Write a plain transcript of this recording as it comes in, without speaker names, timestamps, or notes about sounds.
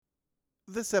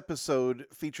This episode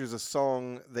features a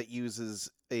song that uses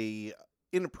a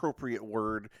inappropriate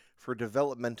word for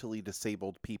developmentally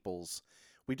disabled peoples.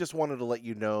 We just wanted to let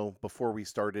you know before we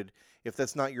started, if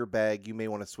that's not your bag, you may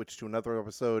want to switch to another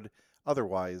episode.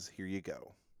 Otherwise, here you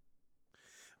go.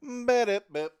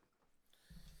 Ba-da-bip.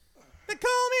 They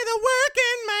call me the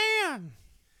working man.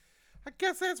 I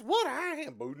guess that's what I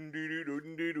am.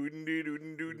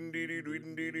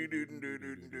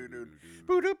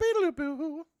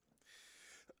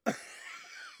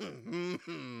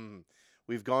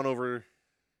 We've gone over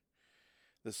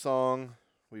the song.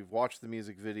 We've watched the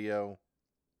music video.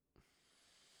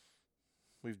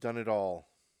 We've done it all.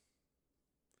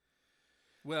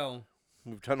 Well,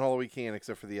 We've done all we can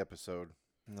except for the episode.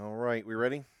 All right, we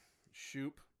ready?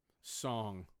 Shoop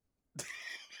song.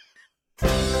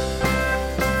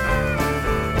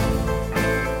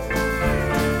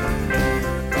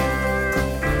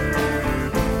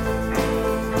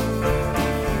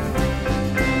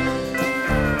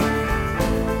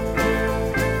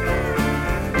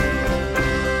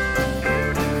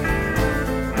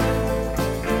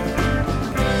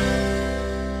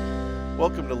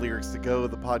 Welcome to Lyrics to Go,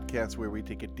 the podcast where we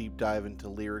take a deep dive into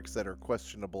lyrics that are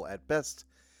questionable at best,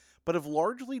 but have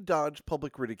largely dodged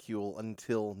public ridicule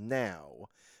until now.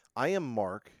 I am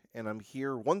Mark, and I'm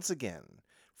here once again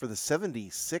for the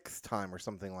 76th time or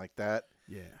something like that.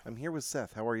 Yeah. I'm here with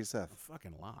Seth. How are you, Seth? A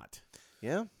fucking lot.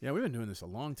 Yeah? Yeah, we've been doing this a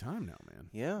long time now, man.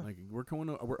 Yeah. Like we're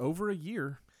over a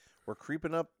year. We're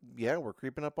creeping up. Yeah, we're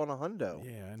creeping up on a hundo.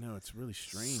 Yeah, I know, it's really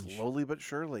strange. Slowly but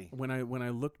surely. When I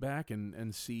look back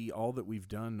and see all that we've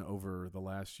done over the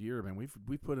last year, man,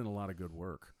 we've put in a lot of good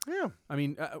work. Yeah. I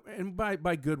mean, and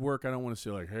by good work, I don't want to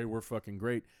say like, hey, we're fucking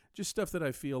great. Just stuff that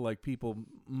I feel like people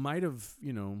might have,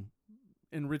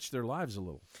 enriched their lives a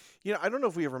little. You know, I don't know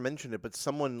if we ever mentioned it, but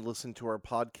someone listened to our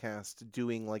podcast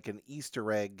doing like an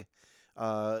Easter egg.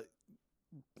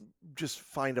 Just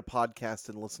find a podcast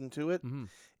and listen to it. Mm-hmm.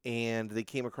 And they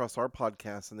came across our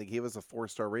podcast and they gave us a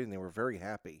 4-star rating. They were very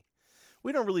happy.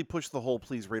 We don't really push the whole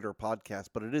please rate our podcast,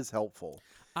 but it is helpful.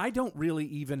 I don't really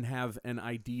even have an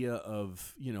idea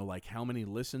of, like how many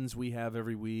listens we have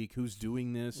every week, who's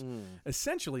doing this.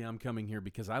 Essentially, I'm coming here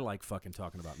because I like fucking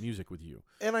talking about music with you.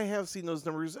 And I have seen those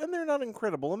numbers, and they're not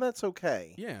incredible, and that's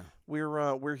okay. Yeah.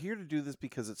 We're here to do this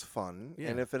because it's fun, Yeah.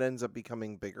 and if it ends up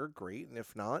becoming bigger, great. And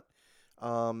if not,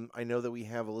 I know that we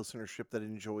have a listenership that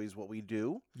enjoys what we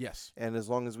do. Yes. And as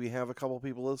long as we have a couple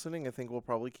people listening, I think we'll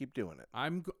probably keep doing it.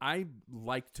 I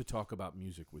like to talk about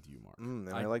music with you, Mark. And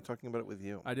I like talking about it with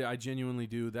you. I genuinely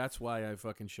do. That's why I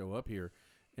fucking show up here.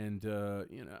 And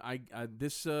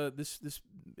this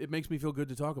it makes me feel good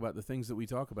to talk about the things that we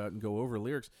talk about and go over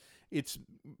lyrics. It's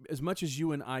as much as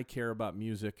you and I care about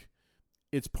music,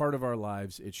 it's part of our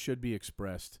lives. It should be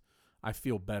expressed. I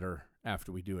feel better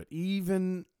after we do it,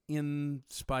 even in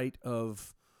spite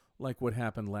of like what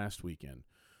happened last weekend,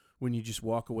 when you just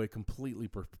walk away completely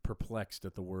perplexed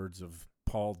at the words of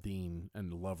Paul Dean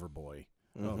and Loverboy.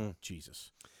 Oh,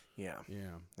 Jesus. Yeah.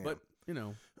 Yeah. Yeah. But,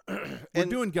 we're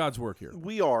doing God's work here.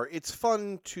 We are. It's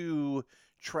fun to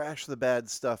trash the bad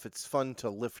stuff. It's fun to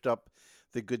lift up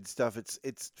the good stuff.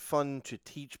 It's fun to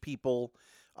teach people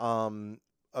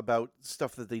about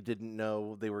stuff that they didn't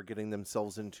know they were getting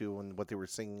themselves into and what they were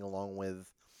singing along with.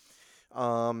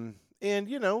 And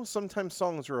sometimes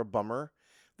songs are a bummer.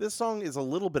 This song is a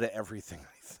little bit of everything,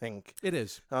 I think. It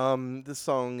is. This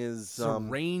song is It's a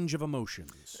range of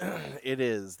emotions. It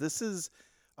is. This is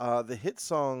the hit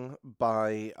song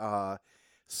by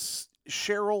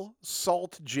Cheryl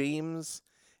Salt James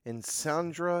and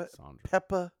Sandra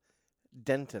Peppa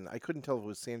Denton. I couldn't tell if it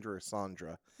was Sandra or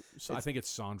Sandra. So I think it's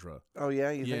Sandra. Oh, yeah?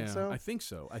 You think so? I think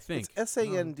so. I think. It's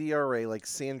Sandra, like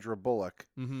Sandra Bullock.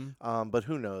 Mm-hmm. But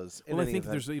who knows? Well, I think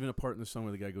there's even a part in the song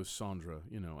where the guy goes Sandra.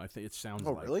 I think it sounds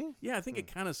like. Oh, really? Yeah, I think it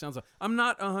kind of sounds like. I'm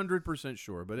not 100%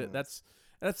 sure, but that's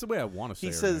the way I want to say it.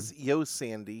 He says, yo,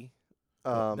 Sandy.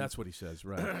 That's what he says,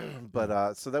 right.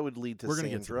 But so that would lead to We're gonna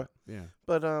Sandra. Get to that. Yeah.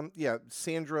 But yeah,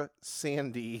 Sandra,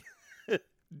 Sandy,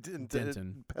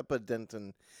 Denton. Peppa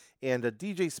Denton, and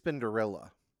DJ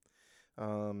Spinderella,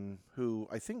 who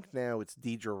I think now it's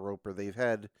Deidre Roper. They've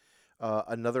had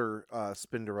another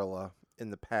Spinderella in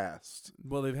the past.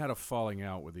 Well, they've had a falling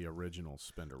out with the original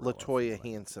Spinderella. LaToya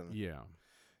Hanson. Yeah.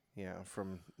 Yeah,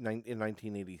 in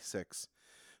 1986.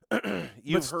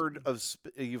 You've heard of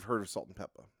Salt and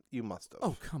Peppa. You must have.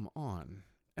 Oh, come on.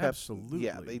 Absolutely.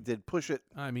 Yeah, they did Push It.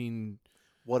 I mean,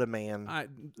 What a Man.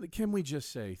 Can we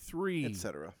just say 3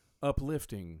 etc.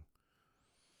 uplifting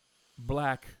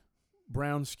black,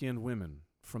 brown-skinned women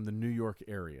from the New York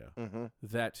area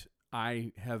that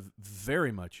I have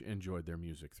very much enjoyed their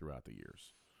music throughout the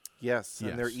years. Yes,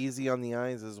 and they're Yes. easy on the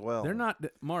eyes as well. They're not,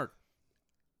 Mark,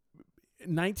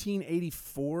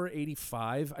 1984,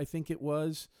 85, I think it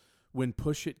was, when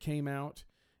Push It came out,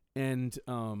 and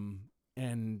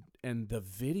the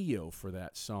video for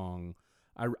that song,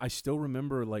 I still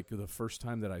remember like the first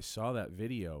time that I saw that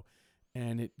video,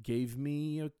 and it gave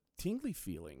me a tingly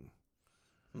feeling.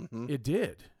 Mm-hmm. It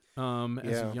did. As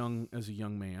Yeah. a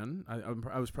young man,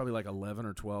 I was probably like 11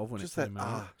 or 12 when Just it that came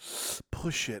out.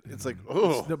 push it. It's like, It's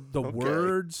oh, the okay.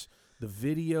 words, the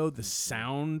video, the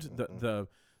sound, the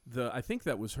I think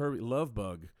that was Herbie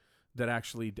Lovebug that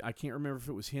actually, I can't remember if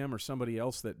it was him or somebody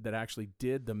else that actually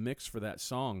did the mix for that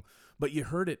song, but you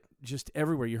heard it just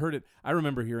everywhere. You heard it. I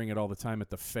remember hearing it all the time at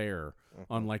the fair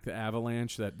on like the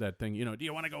Avalanche, that thing, do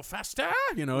you want to go faster?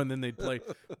 And then they'd play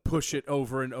Push It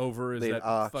over and over as They'd,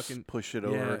 that fucking push it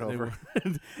over and they over.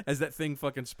 were- as that thing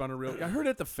fucking spun around. I heard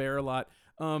it at the fair a lot.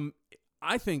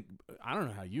 I think, I don't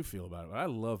know how you feel about it, but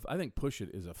I think Push It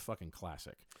is a fucking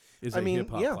classic. Is a hip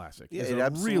hop classic. Yeah, It's it a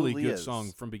absolutely really good is.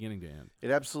 song from beginning to end.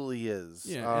 It absolutely is.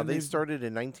 Yeah, and they they've- started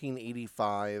in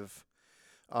 1985,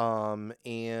 and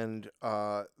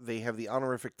they have the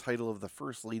honorific title of the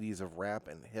first ladies of rap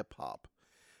and hip hop.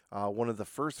 One of the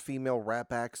first female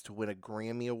rap acts to win a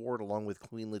Grammy Award, along with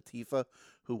Queen Latifah,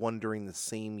 who won during the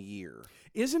same year.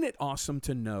 Isn't it awesome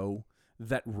to know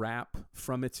that rap,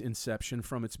 from its inception,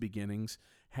 from its beginnings,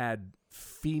 had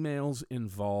females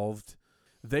involved?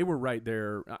 They were right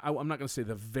there. I'm not going to say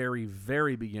the very,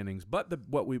 very beginnings, but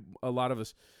a lot of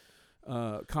us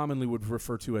commonly would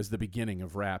refer to as the beginning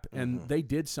of rap. And they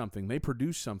did something. They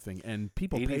produced something, and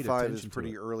people paid 85 attention is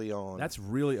pretty to it. early on. That's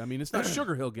really, it's not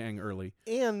Sugar Hill Gang early.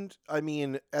 And I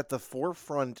mean, at the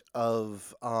forefront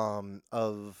of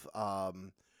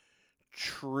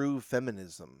true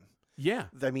feminism. Yeah.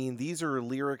 I mean, these are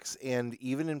lyrics, and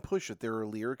even in Push It, there are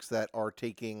lyrics that are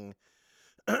taking,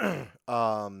 are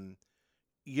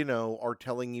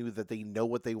telling you that they know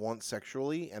what they want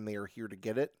sexually, and they are here to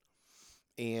get it.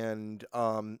 And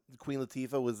Queen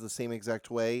Latifah was the same exact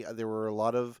way. There were a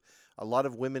lot of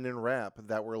women in rap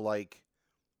that were like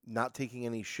not taking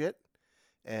any shit,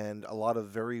 and a lot of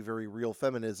very, very real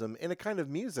feminism in a kind of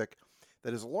music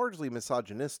that is largely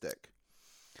misogynistic.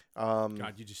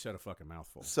 God, you just said a fucking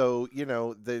mouthful. So,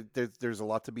 there's a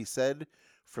lot to be said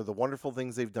for the wonderful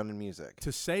things they've done in music.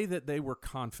 To say that they were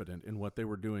confident in what they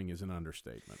were doing is an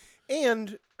understatement.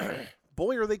 And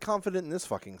boy, are they confident in this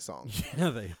fucking song. Yeah,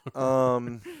 they are.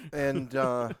 And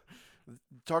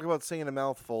talk about saying a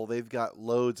mouthful. They've got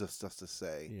loads of stuff to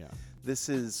say. Yeah. This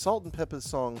is Salt and Pepper's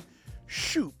song,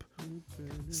 Shoop.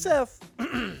 Seth,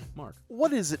 Mark.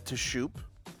 what is it to shoop?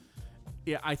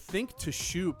 Yeah, I think to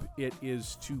shoop, it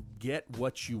is to get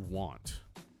what you want.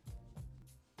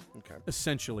 Okay.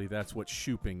 Essentially, that's what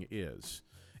shooping is.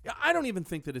 Yeah, I don't even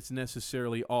think that it's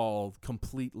necessarily all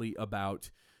completely about,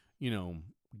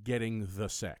 getting the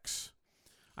sex.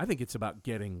 I think it's about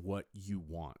getting what you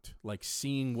want, like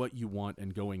seeing what you want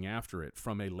and going after it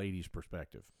from a lady's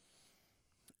perspective.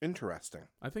 Interesting.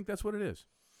 I think that's what it is.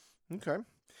 Okay.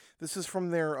 This is from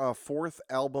their fourth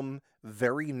album,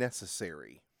 Very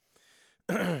Necessary.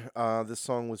 This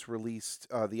song was released,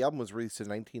 the album was released in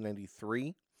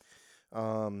 1993.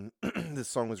 This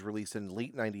song was released in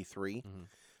late 93.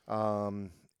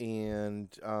 And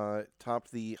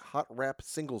topped the Hot Rap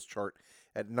Singles chart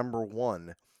at number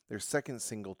 1, their second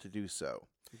single to do so.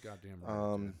 Goddamn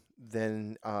right.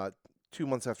 Then 2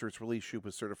 months after its release, Shoop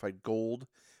was certified gold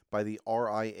by the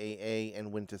RIAA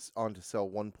and went on to sell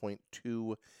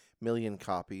 1.2 million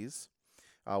copies.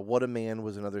 What a Man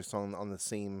was another song on the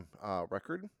same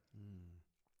record.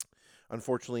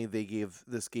 Unfortunately,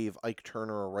 this gave Ike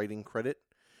Turner a writing credit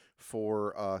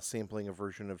for sampling a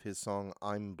version of his song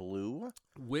 "I'm Blue,"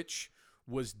 which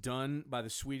was done by the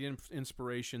Sweet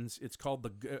Inspirations. It's called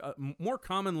more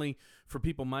commonly for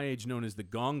people my age known as the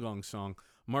Gong Gong song.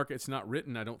 Mark, it's not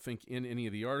written, I don't think, in any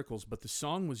of the articles, but the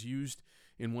song was used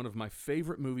in one of my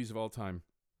favorite movies of all time,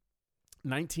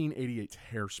 1988's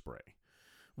Hairspray.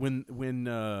 When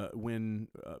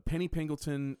Penny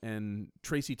Pingleton and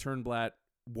Tracy Turnblatt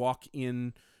walk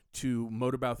in to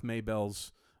Motorbouth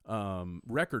Maybell's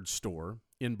record store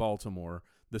in Baltimore,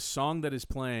 the song that is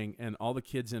playing and all the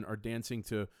kids in are dancing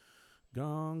to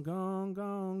gong, gong,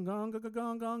 gong, gong, gong,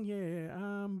 gong, gong, yeah,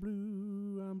 I'm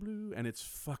blue, and it's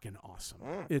fucking awesome.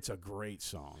 It's a great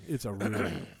song. It's a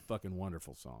really fucking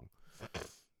wonderful song.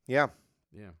 Yeah.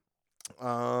 Yeah.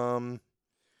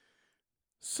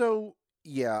 So,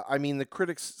 yeah, I mean, the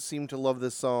critics seem to love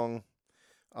this song.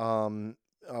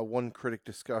 One critic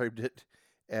described it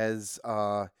as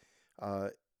a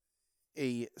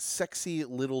sexy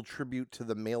little tribute to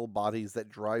the male bodies that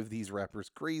drive these rappers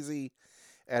crazy,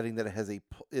 adding that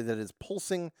that is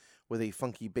pulsing with a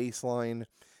funky bass line.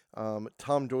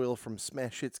 Tom Doyle from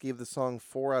Smash Hits gave the song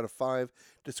 4 out of 5,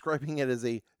 describing it as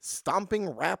a stomping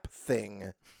rap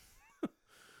thing.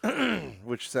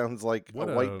 Which sounds like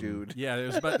a white dude. Yeah, I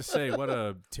was about to say, what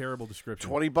a terrible description.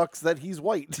 $20 that he's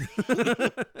white.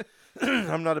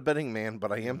 I'm not a betting man,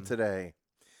 but I am today.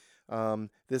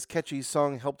 This catchy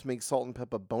song helped make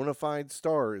Salt-N-Pepa bona fide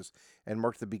stars and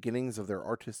marked the beginnings of their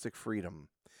artistic freedom.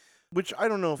 Which I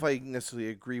don't know if I necessarily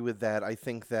agree with that. I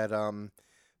think that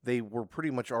they were pretty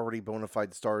much already bona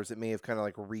fide stars. It may have kind of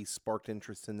like re-sparked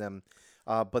interest in them.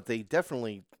 But they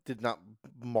definitely did not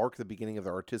mark the beginning of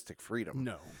their artistic freedom.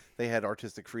 No. They had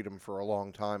artistic freedom for a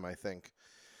long time, I think.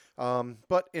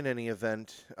 But in any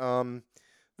event,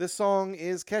 this song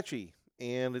is catchy,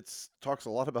 and it talks a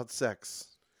lot about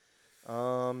sex.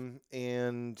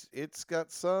 And it's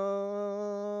got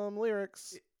some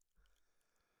lyrics.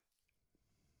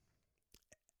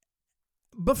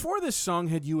 Before this song,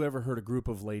 had you ever heard a group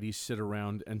of ladies sit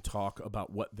around and talk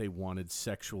about what they wanted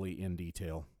sexually in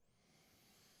detail?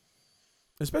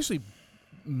 Especially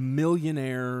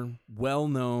millionaire,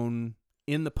 well-known,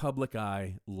 in the public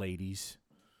eye ladies.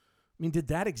 I mean, did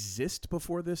that exist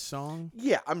before this song?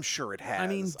 Yeah, I'm sure it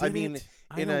has. I mean,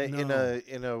 in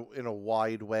a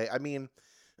wide way. I mean,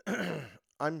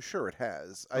 I'm sure it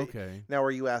has. Okay. Now,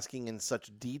 are you asking in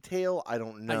such detail? I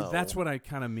don't know. That's what I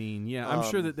kind of mean. Yeah, I'm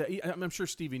sure I'm sure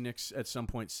Stevie Nicks at some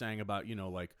point sang about,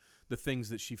 like the things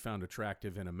that she found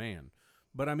attractive in a man.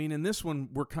 But I mean, in this one,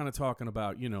 we're kind of talking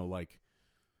about, like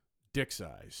dick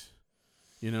size.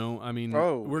 I mean,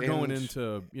 we're going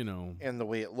into, and the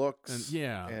way it looks.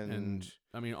 And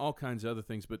I mean, all kinds of other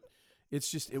things. But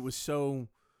it's just, it was so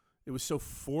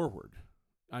forward.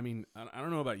 I mean, I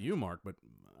don't know about you, Mark, but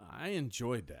I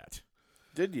enjoyed that.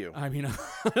 Did you? I mean,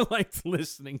 I liked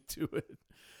listening to it.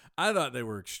 I thought they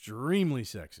were extremely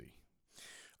sexy.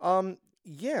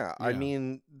 Yeah. I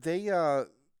mean, they are.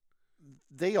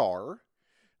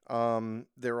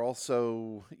 They're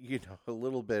also, a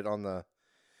little bit on the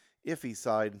iffy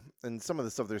side, and some of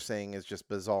the stuff they're saying is just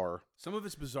bizarre. Some of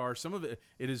it's bizarre. Some of it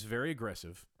is very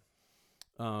aggressive.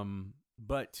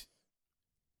 But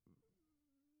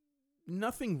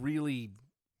nothing really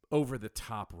over the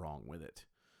top wrong with it,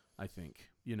 I think.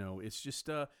 It's just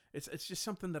it's just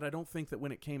something that I don't think that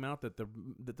when it came out that the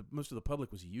most of the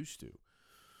public was used to.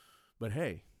 But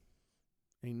hey,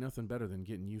 ain't nothing better than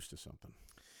getting used to something.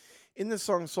 In this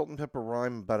song, Salt-N-Pepa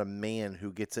rhyme about a man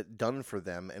who gets it done for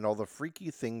them and all the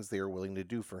freaky things they are willing to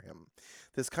do for him.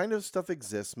 This kind of stuff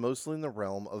exists mostly in the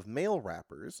realm of male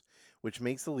rappers, which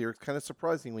makes the lyrics kind of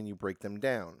surprising when you break them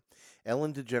down.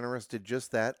 Ellen DeGeneres did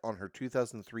just that on her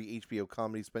 2003 HBO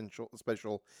comedy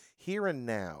special Here and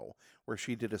Now, where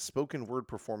she did a spoken word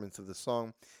performance of the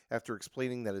song after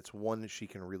explaining that it's one she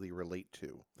can really relate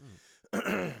to.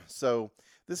 So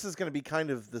this is going to be kind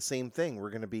of the same thing. We're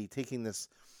going to be taking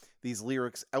these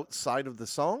lyrics outside of the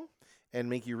song and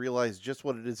make you realize just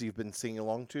what it is you've been singing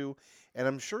along to. And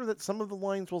I'm sure that some of the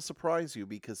lines will surprise you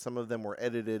because some of them were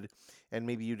edited and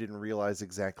maybe you didn't realize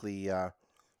exactly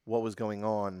what was going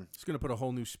on. It's going to put a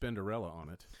whole new Spinderella on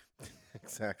it.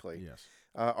 Exactly. Yes.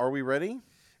 Are we ready?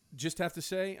 Just have to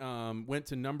say, went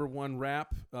to #1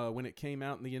 rap when it came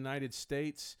out in the United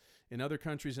States. In other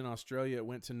countries, in Australia, it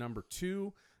went to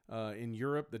 #2. In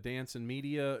Europe, the dance and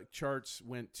media charts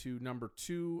went to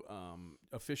 #2.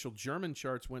 Official German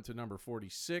charts went to number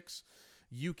 46.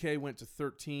 UK went to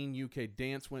 13. UK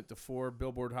dance went to 4.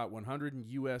 Billboard Hot 100 and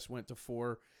US went to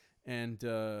 4. And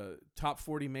Top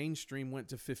 40 mainstream went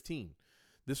to 15.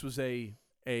 This was an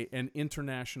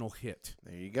international hit.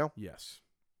 There you go. Yes.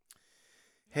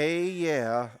 Hey,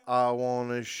 yeah, I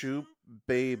wanna shoot,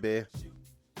 baby.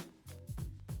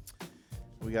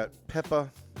 We got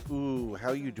Peppa. Ooh,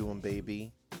 how you doing,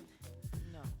 baby?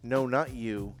 No, not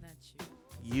you. Not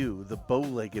you. You, the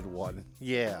bow-legged one.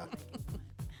 Yeah.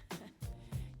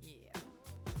 Yeah.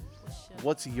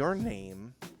 What's your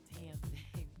name? Damn,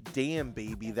 baby. Damn,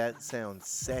 baby, that sounds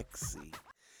sexy.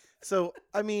 So,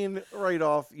 I mean, right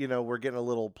off, we're getting a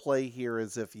little play here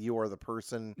as if you are the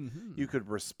person. Mm-hmm. You could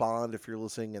respond if you're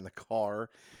listening in the car.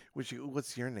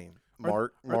 What's your name?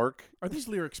 Mark. Mark? Are these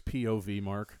lyrics POV,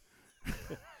 Mark?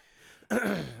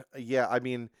 Yeah, I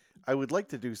mean, I would like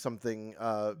to do something.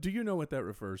 Do you know what that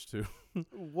refers to?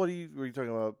 Were you talking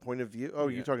about point of view? Oh,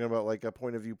 Yeah. you're talking about like a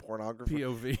point of view pornography?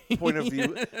 POV. Point of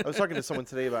view. I was talking to someone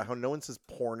today about how no one says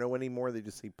porno anymore. They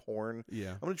just say porn.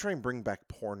 Yeah. I'm going to try and bring back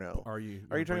porno. Are you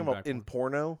talking about in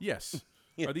porno? Yes.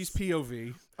 Yes. Are these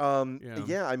POV?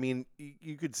 Yeah, I mean,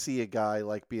 you could see a guy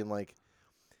like being like,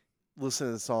 listening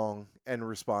to the song and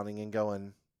responding and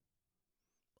going,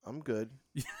 I'm good.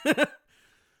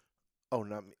 Oh,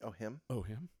 not me. Oh, him. Oh,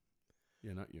 him?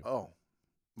 Yeah, not you. Oh,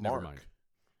 Never Mark. mind.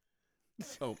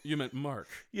 Oh, you meant Mark.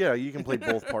 Yeah, you can play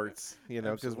both parts.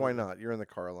 Because why Absolutely. not? You're in the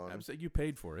car alone. I'm saying you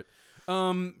paid for it.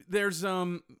 There's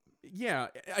yeah,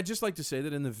 I'd just like to say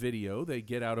that in the video they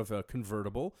get out of a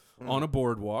convertible on a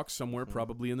boardwalk somewhere,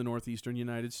 probably in the northeastern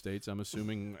United States. I'm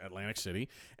assuming Atlantic City,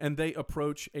 and they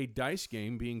approach a dice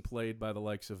game being played by the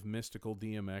likes of Mystical,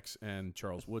 DMX, and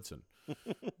Charles Woodson.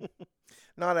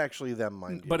 Not actually them,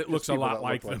 mind you. But it Just looks a people lot that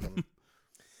like look them.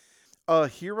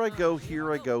 Here I go,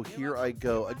 here I go, here I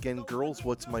go. Again, girls,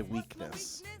 what's my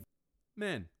weakness?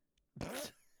 Men.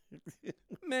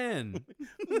 Men.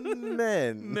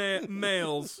 Men.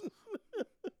 Males.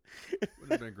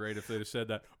 Would have been great if they'd have said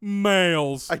that.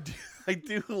 Males. I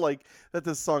do like that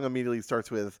this song immediately starts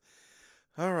with,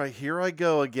 all right, here I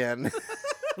go again.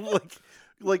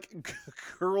 like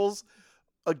girls,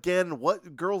 again,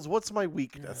 girls, what's my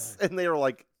weakness? And they are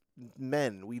like,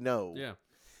 men, we know. Yeah.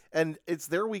 And it's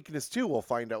their weakness too, we'll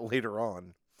find out later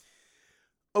on.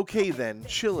 Okay then,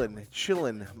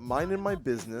 chillin', minding my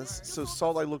business, so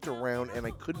saw I looked around and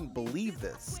I couldn't believe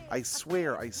this. I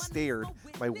swear I stared,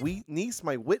 my niece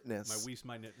my witness. My wees,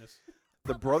 my nitness.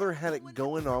 The brother had it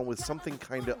going on with something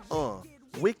kinda,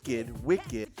 wicked,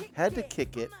 had to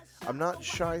kick it. I'm not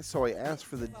shy, so I asked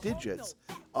for the digits.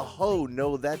 Oh,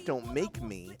 no, that don't make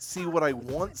me. See what I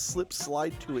want, slip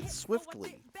slide to it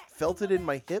swiftly. Felt it in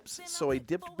my hips, so I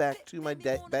dipped back to my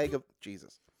bag of...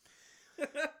 Jesus.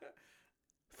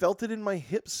 Felt it in my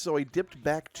hips, so I dipped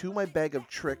back to my bag of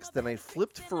tricks. Then I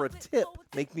flipped for a tip,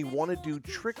 make me want to do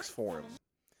tricks for him.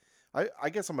 I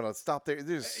guess I'm going to stop there.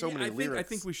 There's so many lyrics. I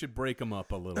think we should break them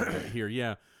up a little bit here.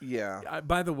 Yeah. Yeah.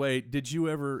 By the way, did you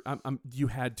ever? You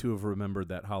had to have remembered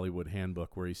that Hollywood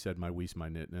Handbook where he said "my wees, my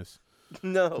nitness,"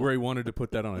 No. where he wanted to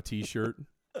put that on a T-shirt.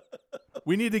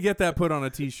 We need to get that put on a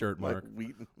T-shirt, Mark.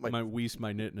 My wees,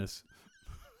 my nitness.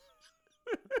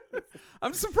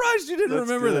 I'm surprised you didn't That's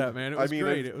remember good. that, man. It was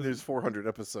great. It was, There's 400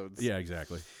 episodes. yeah,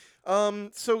 exactly.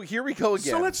 So here we go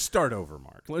again. So let's start over,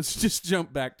 Mark. Let's just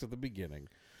jump back to the beginning.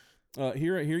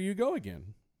 Here you go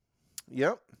again.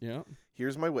 Yep. Yeah.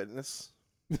 Here's my witness.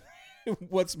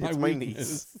 What's my It's my weakness?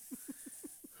 niece,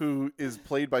 who is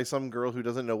played by some girl who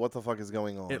doesn't know what the fuck is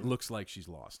going on. It looks like she's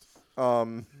lost.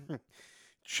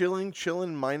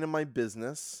 Chilling, minding my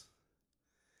business.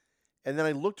 And then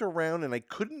I looked around and I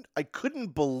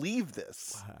couldn't believe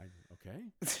this.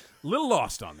 Okay. Little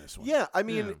lost on this one. Yeah, I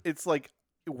mean, Yeah. it's like,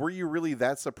 were you really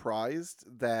that surprised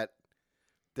that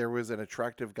there was an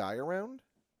attractive guy around?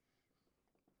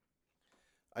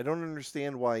 I don't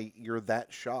understand why you're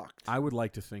that shocked. I would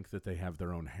like to think that they have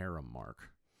their own harem, Mark.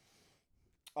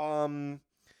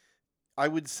 I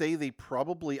would say they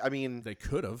probably, I mean, They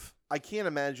could have. I can't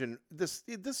imagine this.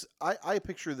 I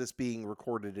picture this being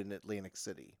recorded in Atlantic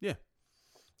City. Yeah.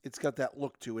 It's got that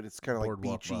look to it. It's kind of like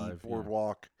Boardwalk beachy, vibe, yeah.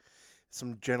 boardwalk.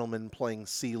 Some gentlemen playing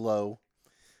CeeLo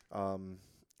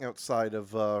outside of,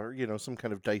 some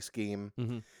kind of dice game.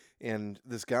 Mm-hmm. And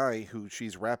this guy who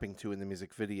she's rapping to in the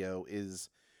music video is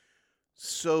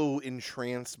so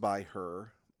entranced by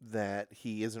her that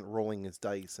he isn't rolling his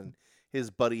dice. And his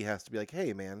buddy has to be like,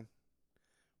 hey, man,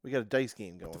 we got a dice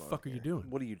game going on. What the fuck are you here. doing?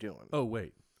 What are you doing? Oh,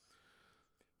 wait.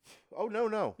 Oh,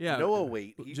 no. Yeah. No, oh,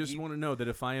 wait. Just want to know that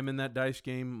if I am in that dice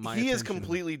game, He is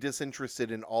completely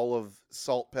disinterested in all of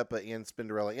Salt, Peppa, and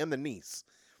Spinderella, and the niece,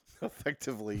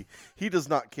 effectively. He does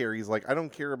not care. He's like, I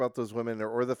don't care about those women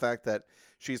or the fact that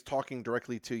she's talking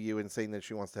directly to you and saying that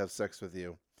she wants to have sex with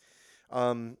you.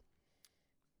 And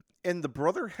the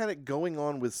brother had it going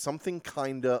on with something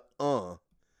kinda,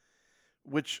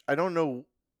 which I don't know.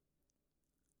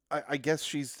 I guess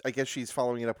she's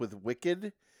following it up with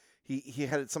Wicked. He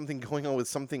had something going on with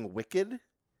something wicked.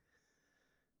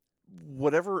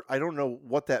 Whatever, I don't know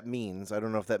what that means. I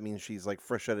don't know if that means she's like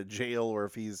fresh out of jail or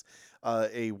if he's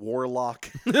a warlock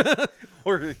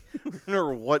or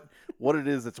what it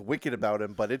is that's wicked about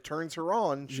him. But it turns her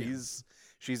on. She's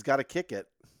got to kick it,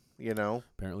 you know.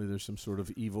 Apparently, there's some sort of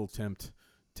evil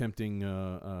tempting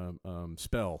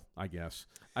spell. I guess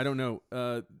I don't know.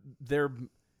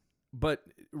 But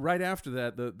right after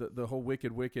that, the whole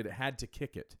wicked had to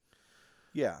kick it.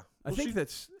 Yeah, I think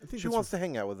she wants to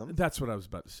hang out with him. That's what I was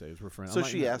about to say. Is referring. So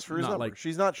she asked for his number. Like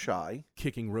she's not shy.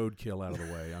 kicking roadkill out of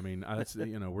the way. I mean, that's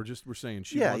we're saying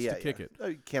she wants to kick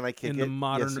it. Can I kick it? In the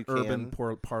modern yes, you urban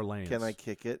can. parlance. Can I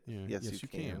kick it? Yeah. Yes, you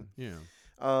can. Yeah.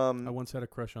 I I once had a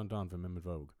crush on Don from In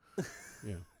Vogue.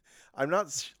 Yeah. I'm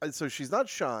not. So she's not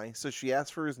shy. So she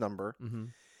asked for his number, Mm-hmm.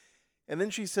 and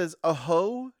then she says,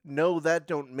 "Oh, no, that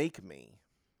don't make me.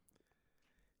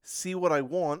 See what I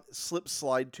want, slip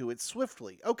slide to it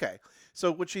swiftly." Okay,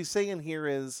 so what she's saying here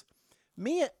is,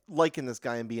 Me liking this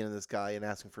guy and being in this guy and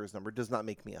asking for his number does not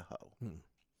make me a hoe. Hmm.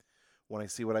 When I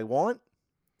see what I want,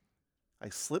 I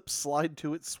slide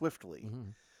to it swiftly.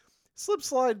 Mhm. Slip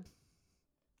slide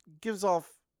gives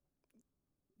off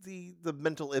the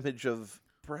mental image of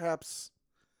perhaps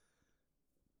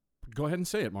Go ahead and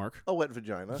say it, Mark. a wet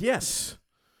vagina. Yes.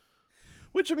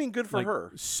 Which, I mean, good for Like,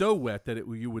 her. so wet that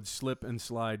you would slip and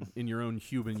slide in your own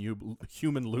human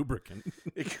lubricant.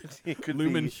 It could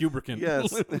Lumen be. lubricant.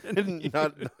 Yes.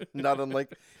 not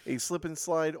unlike a slip and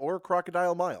slide or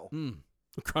crocodile mile. Mm.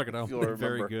 Crocodile. If you'll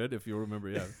Very remember. good. If you'll remember,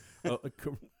 yeah.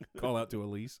 Call out to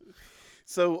Elise.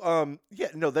 So,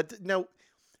 now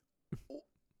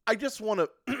I just want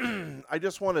to I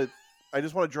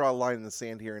just want to draw a line in the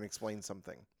sand here and explain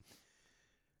something.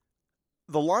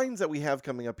 The lines that we have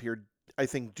coming up here, I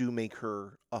think, do make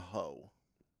her a hoe.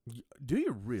 Do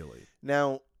you really?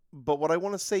 Now, but what I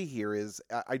want to say here is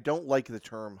I don't like the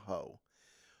term hoe.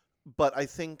 But I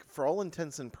think for all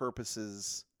intents and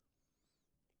purposes,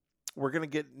 we're going to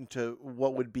get into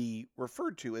what would be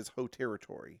referred to as hoe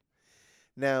territory.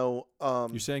 Now,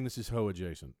 You're saying this is hoe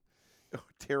adjacent.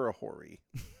 Terrahori.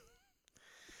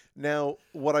 Now,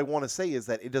 what I want to say is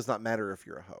that it does not matter if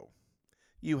you're a hoe.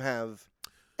 You have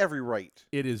every right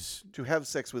It is to have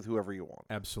sex with whoever you want.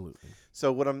 absolutely.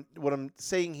 So what I'm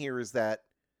saying here is that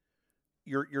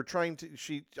you're trying to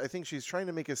I think she's trying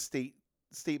to make a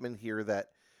statement here that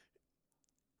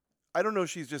I don't know if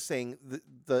she's just saying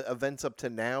the events up to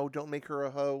now don't make her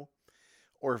a hoe,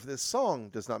 or if this song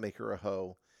does not make her a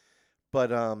hoe.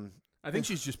 But I think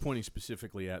she's just pointing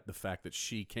specifically at the fact that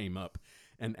she came up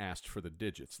and asked for the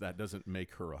digits. That doesn't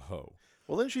make her a hoe.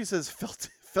 well, then she says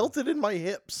felt it in my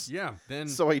hips. Yeah, then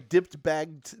So I dipped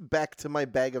back to my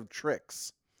bag of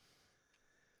tricks.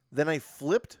 Then I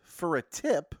flipped for a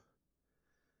tip.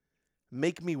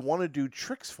 Make me want to do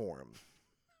tricks for him.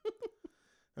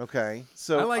 Okay,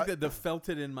 so I like that the felt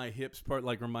it in my hips part.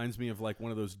 Like reminds me of like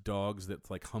one of those dogs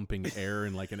that's like humping air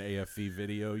in like an AFV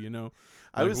video. You know,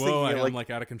 I was thinking, I'm like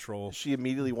out of control. she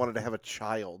immediately wanted to have a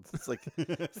child. It's like,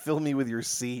 fill me with your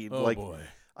seed. Oh like boy!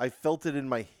 I felt it in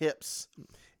my hips.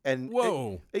 And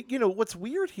Whoa! what's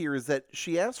weird here is that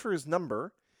she asked for his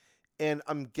number, and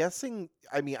I'm guessing.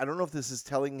 I mean, I don't know if this is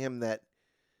telling him that.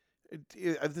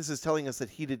 If this is telling us that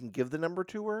he didn't give the number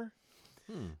to her.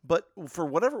 But for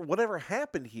whatever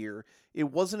happened here, it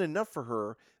wasn't enough for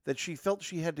her that she felt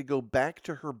she had to go back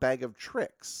to her bag of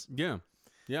tricks. Yeah,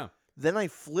 yeah. Then I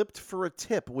flipped for a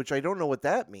tip, which I don't know what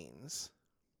that means.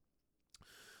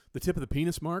 The tip of the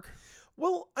penis, Mark.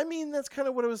 Well, I mean, that's kind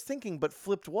of what I was thinking, but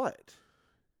flipped what?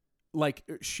 Like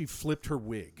she flipped her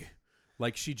wig.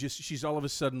 Like she's all of a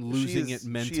sudden losing it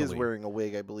mentally. She is wearing a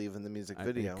wig, I believe, in the music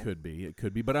video. It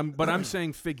could be. But I'm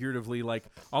saying figuratively, like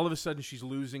all of a sudden she's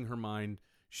losing her mind.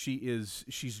 She's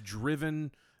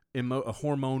driven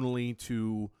hormonally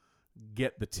to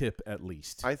get the tip at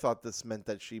least. I thought this meant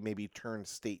that she maybe turned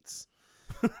states.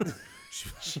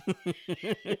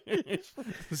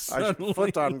 I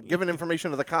flipped on giving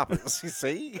information to the cops. You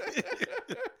see?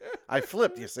 I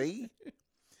flipped, you see?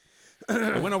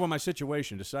 I went over my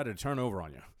situation, decided to turn over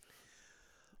on you.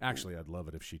 Actually, I'd love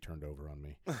it if she turned over on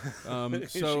me.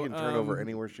 She can turn over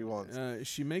anywhere she wants.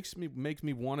 She makes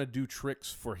me want to do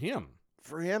tricks for him.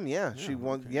 For him, yeah. She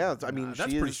wants. okay. Yeah, I mean,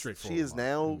 That's she pretty is. straightforward, She is Mark.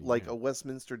 now I mean, like yeah. a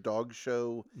Westminster dog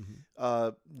show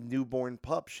newborn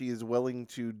pup. She is willing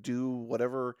to do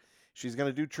whatever. She's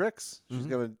gonna do tricks. She's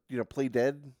gonna, play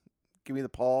dead. Give me the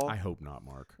paw. I hope not,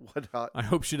 Mark. Whatnot. I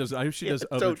hope she does. I hope she does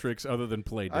other don't- tricks other than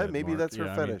play dead. Maybe Mark. that's her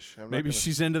Yeah, I mean, fetish. I'm not maybe gonna-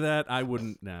 she's into that. I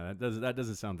wouldn't. Nah, that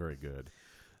doesn't sound very good.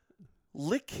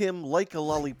 Lick him like a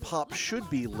lollipop should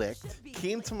be licked.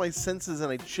 Came to my senses and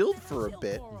I chilled for a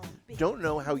bit. Don't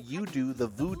know how you do the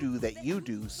voodoo that you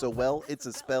do so well. It's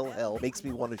a spell hell. Makes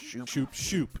me want to shoot.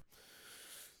 Shoop.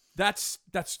 That's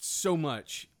so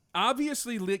much.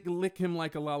 Obviously, lick him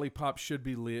like a lollipop should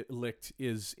be licked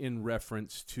is in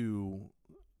reference to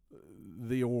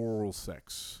the oral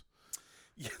sex.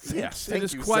 Yes, thank it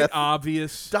is you, quite Seth.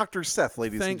 obvious. Dr. Seth,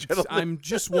 ladies Thanks. and gentlemen. I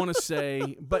just want to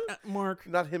say, but Mark,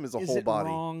 Not him as a is whole it body.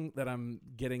 wrong that I'm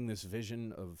getting this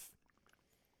vision of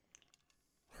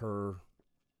her?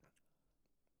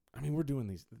 I mean, we're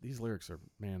doing these lyrics are,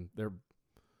 man, they're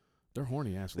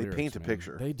horny ass They lyrics. paint a man.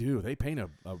 picture. They do. They paint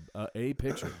a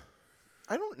picture.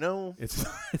 I don't know.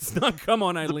 It's not come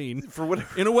on, Eileen. For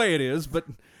whatever In a way, it is, but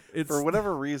it's for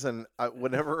whatever reason,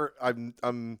 whenever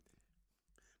I'm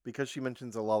because she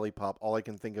mentions a lollipop, all I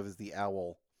can think of is the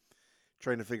owl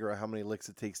trying to figure out how many licks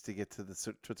it takes to get to the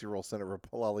Tootsie Roll center of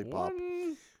a lollipop.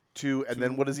 One, Two, and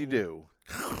then what does he do?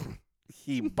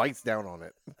 He bites down on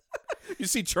it. You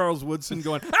see Charles Woodson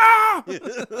going, ah!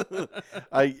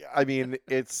 I mean,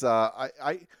 it's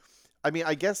I mean,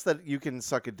 I guess that you can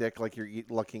suck a dick like you're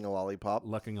lucking a lollipop.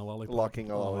 Lucking a lollipop.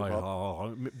 Lucking a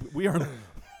lollipop. We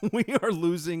are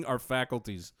losing our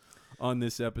faculties on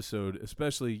this episode,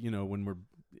 especially when we're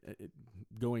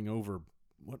going over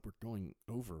what we're going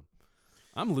over.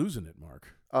 I'm losing it, Mark.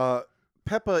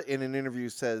 Peppa in an interview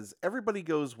says, "Everybody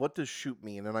goes, 'What does shoop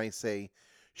mean?' And I say,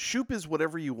 'Shoop is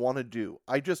whatever you want to do.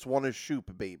 I just want to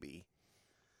shoop, baby.'"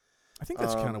 I think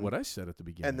that's kind of what I said at the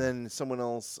beginning. And then someone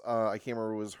else, I can't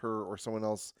remember if it was her or someone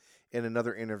else in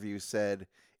another interview said,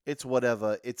 "It's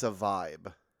whatever, it's a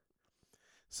vibe."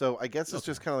 So I guess it's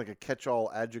just kind of like a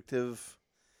catch-all adjective,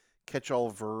 catch-all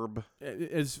verb.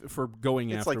 As for going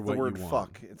It's after like the what word you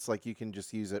want. fuck. It's like you can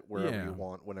just use it wherever Yeah. you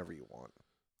want, whenever you want.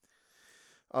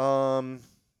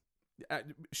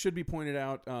 Should be pointed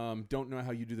out, Don't Know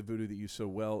How You Do the Voodoo That You So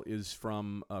Well is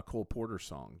from a Cole Porter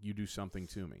song, You Do Something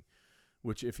to Me,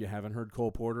 which if you haven't heard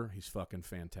Cole Porter, he's fucking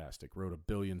fantastic. Wrote a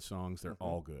billion songs. They're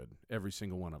all good. Every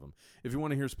single one of them. If you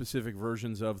want to hear specific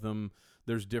versions of them,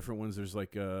 there's different ones. There's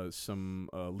like some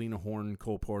Lena Horne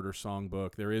Cole Porter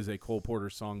songbook. There is a Cole Porter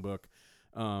songbook.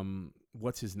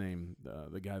 What's his name?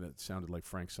 The guy that sounded like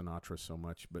Frank Sinatra so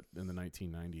much, but in the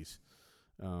 1990s.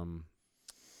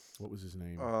 What was his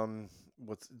name?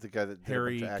 What's the guy that did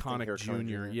Harry a bunch of acting, Connick Harry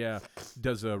Connick Jr. Yeah,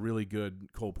 does a really good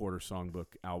Cole Porter songbook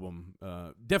album.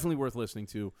 Definitely worth listening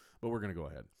to, but we're going to go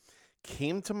ahead.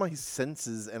 Came to my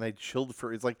senses and I chilled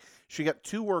for. It's like she got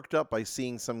too worked up by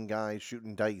seeing some guy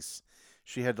shooting dice.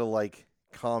 She had to like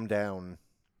calm down.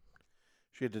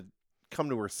 She had to come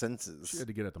to her senses. She had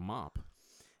to get at the mop.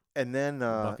 And then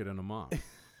Bucket and a mop.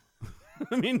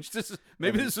 I mean,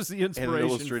 maybe this was the inspiration and an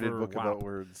illustrated for book WAP. about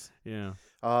words. Yeah.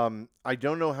 I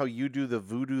don't know how you do the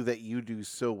voodoo that you do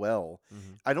so well.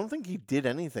 Mhm. I don't think he did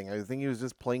anything. I think he was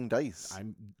just playing dice.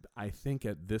 I think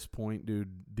at this point,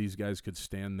 dude, these guys could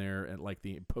stand there at like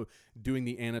doing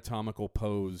the anatomical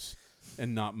pose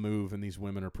and not move, and these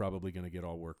women are probably going to get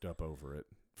all worked up over it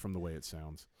from the way it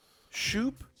sounds.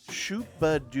 Shoop, shoop,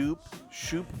 ba doop,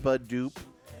 shoop, ba doop,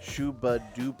 shoop, ba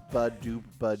doop, ba doop,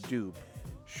 ba doop,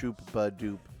 shoop, ba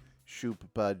doop, shoop,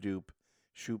 ba doop,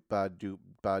 shoop, ba doop,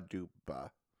 ba doop,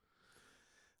 ba.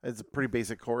 It's a pretty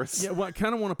basic chorus. Yeah, well, I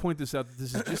kind of want to point this out.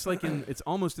 This is just like it's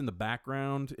almost in the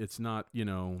background. It's not,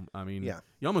 I mean, Yeah.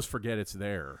 You almost forget it's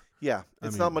there. Yeah, I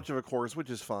it's not mean- much of a chorus, which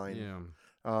is fine.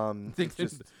 Yeah. It's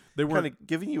just They kind weren't. of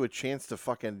giving you a chance to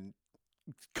fucking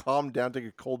calm down, take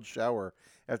a cold shower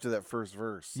after that first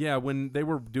verse. Yeah, when they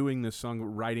were doing this song,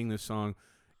 writing this song,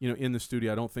 in the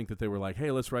studio, I don't think that they were like, "Hey,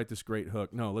 let's write this great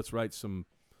hook." No, let's write some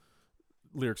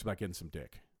lyrics about getting some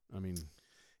dick. I mean,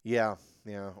 Yeah,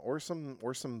 or some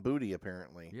booty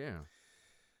apparently. yeah.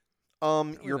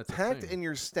 You're that's a packed thing. and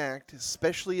you're stacked,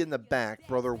 especially in the back,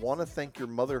 brother. Want to thank your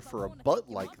mother for a butt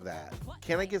like that.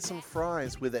 Can I get some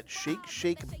fries with that shake,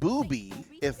 shake, booby?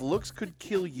 If looks could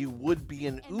kill you, would be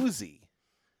an Uzi.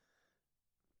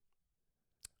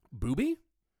 Booby?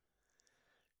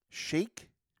 Shake,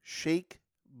 shake,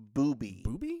 booby.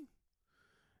 Booby?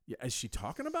 Yeah, is she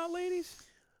talking about ladies?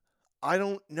 I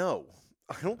don't know.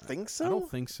 I don't think so. I don't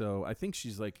think so. I think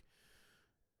she's like,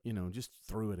 just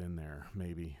threw it in there,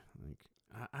 maybe. Like,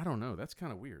 I don't know. That's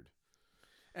kind of weird.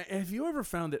 Have you ever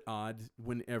found it odd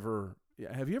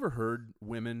have you ever heard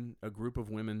a group of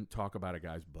women talk about a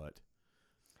guy's butt?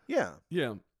 Yeah.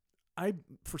 Yeah.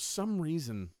 For some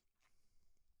reason,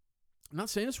 I'm not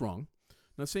saying it's wrong.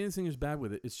 I'm not saying anything is bad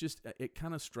with it. It's just, it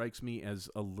kind of strikes me as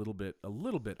a little bit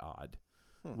odd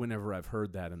whenever I've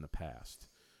heard that in the past.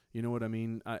 You know what I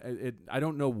mean? I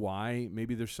don't know why.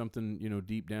 Maybe there's something,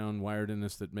 deep down wired in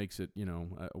us that makes it,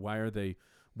 why are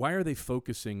they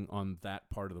focusing on that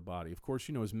part of the body? Of course,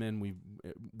 as men,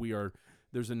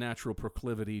 there's a natural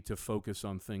proclivity to focus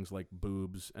on things like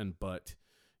boobs and butt,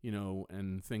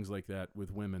 and things like that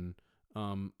with women.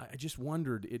 I just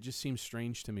wondered, it just seems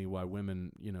strange to me why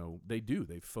women, they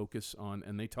focus on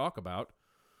and they talk about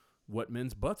what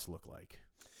men's butts look like.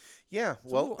 Yeah.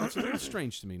 It's a little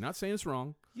strange to me. Not saying it's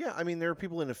wrong. Yeah. I mean, there are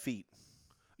people into feet.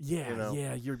 Yeah,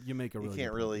 yeah. You make a really. You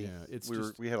can't good really. point. Yeah, it's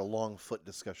we had a long foot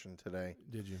discussion today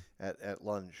Did you? at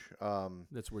lunch.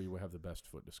 That's where you have the best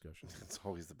foot discussion. It's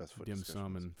always the best foot Dim discussion.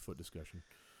 sum and foot discussion.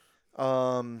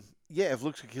 Yeah, if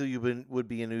looks could kill you, would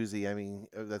be an Uzi. I mean,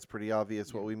 that's pretty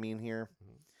obvious what we mean here.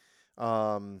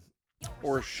 Or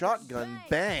a shotgun,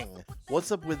 bang.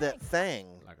 What's up with that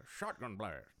thang? Like a shotgun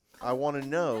blast. I want to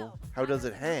know, how does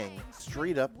it hang?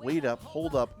 Straight up, wait up,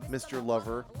 hold up, Mr.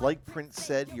 Lover. Like Prince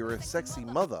said, you're a sexy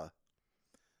mother.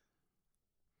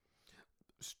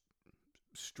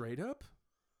 Straight up?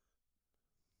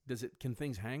 Can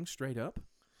things hang straight up?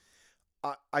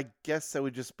 I guess that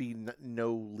would just be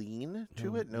no lean to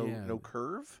No, it, no yeah. no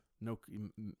curve. No,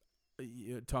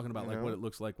 you're talking about You like know? what it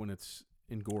looks like when it's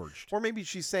engorged. Or maybe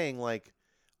she's saying like,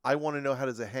 I want to know how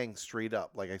does it hang straight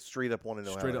up. Like I straight up want to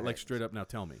know Straight how up, it like hangs. straight up. Now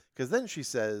tell me. Because then she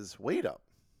says, wait up,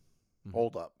 Mhm.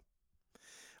 hold up.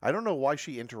 I don't know why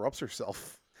she interrupts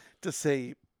herself to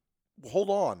say, hold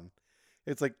on.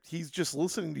 It's like he's just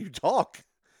listening to you talk.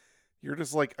 You're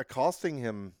just like accosting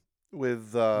him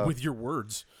with With your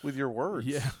words. your words.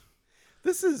 Yeah.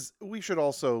 We should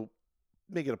also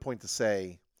make it a point to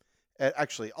say,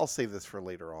 actually, I'll save this for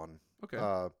later on.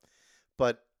 Okay.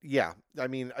 But yeah, I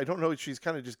mean, I don't know. She's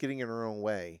kind of just getting in her own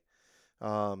way.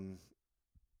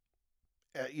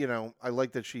 You know, I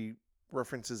like that she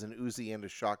references an Uzi and a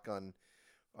shotgun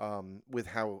with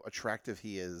how attractive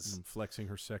he is. Flexing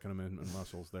her Second Amendment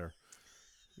muscles there.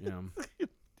 Yeah.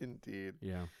 Indeed.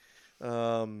 Yeah.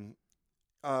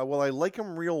 Well, I like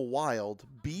him real wild,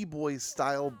 b-boy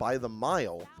style by the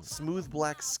mile, smooth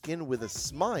black skin with a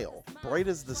smile, bright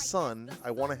as the sun,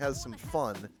 I want to have some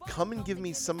fun, come and give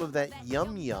me some of that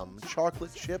yum yum,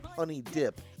 chocolate chip honey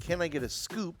dip, can I get a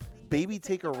scoop, baby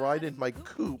take a ride in my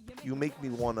coupe, you make me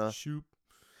wanna... Shoot.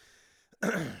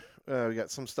 We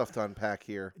got some stuff to unpack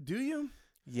here. Do you?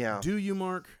 Yeah. Do you,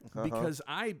 Mark? Uh-huh. Because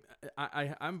I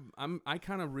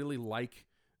kind of really like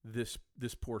this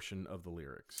portion of the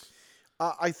lyrics.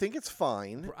 I think it's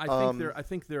fine. I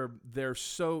think they're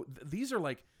so. These are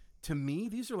like, to me,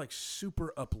 these are like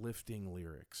super uplifting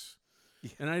lyrics,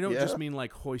 and I don't just mean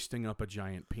like hoisting up a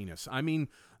giant penis. I mean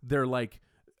they're like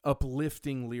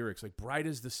uplifting lyrics, like bright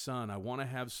as the sun. I want to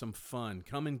have some fun.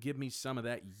 Come and give me some of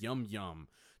that yum yum.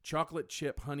 Chocolate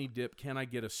chip honey dip. Can I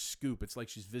get a scoop? It's like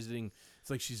she's visiting. It's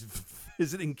like she's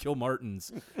visiting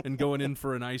Kilmartin's and going in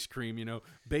for an ice cream. You know,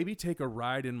 baby, take a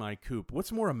ride in my coupe.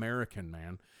 What's more American,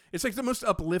 man? It's like the most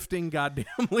uplifting goddamn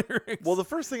lyrics. Well, the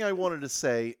first thing I wanted to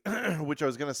say, which I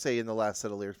was going to say in the last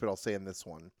set of lyrics, but I'll say in this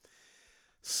one.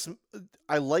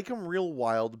 I like him real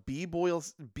wild,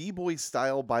 b-boy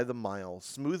style by the mile,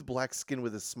 smooth black skin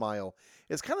with a smile.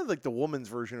 It's kind of like the woman's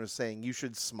version of saying you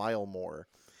should smile more.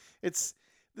 It's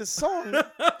this song.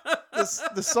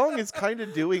 The song is kind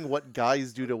of doing what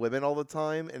guys do to women all the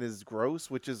time and is gross,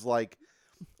 which is like,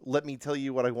 let me tell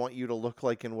you what I want you to look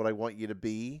like and what I want you to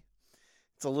be.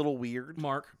 It's a little weird.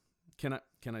 Mark, can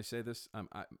I say this?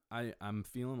 I'm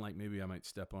feeling like maybe I might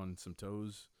step on some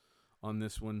toes on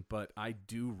this one, but I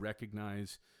do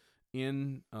recognize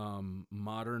in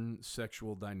modern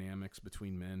sexual dynamics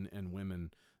between men and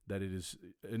women that it is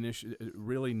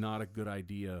really not a good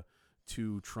idea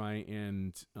to try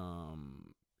and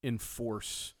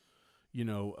enforce, you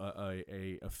know,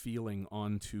 a feeling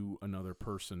onto another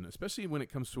person, especially when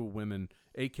it comes to women,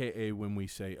 aka when we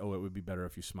say, oh, it would be better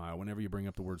if you smile. Whenever you bring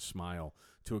up the word smile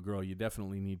to a girl, you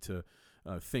definitely need to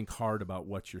think hard about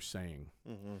what you're saying.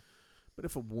 Mm-hmm. But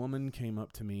if a woman came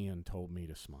up to me and told me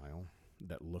to smile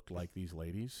that looked like these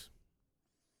ladies,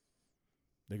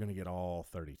 they're going to get all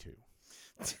 32.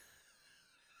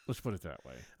 Let's put it that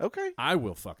way. Okay. I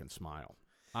will fucking smile.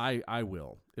 I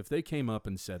will. If they came up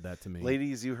and said that to me,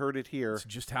 Ladies, you heard it here. it's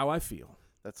just how I feel.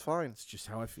 That's fine. It's just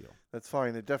how I feel. That's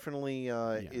fine. It definitely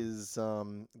is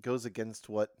goes against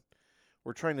what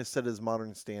we're trying to set as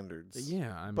modern standards.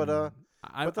 Yeah, I mean, But,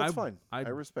 but that's fine. I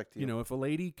respect you. You know, if a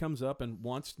lady comes up and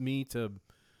wants me to,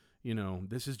 you know,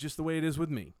 this is just the way it is with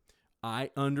me.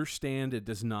 I understand it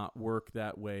does not work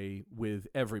that way with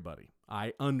everybody.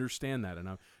 I understand that,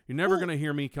 and you're never going to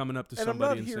hear me coming up to and I'm somebody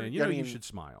not and here- saying, you I know, you mean, should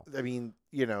smile. I mean,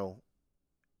 you know,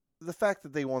 the fact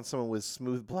that they want someone with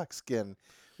smooth black skin,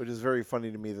 which is very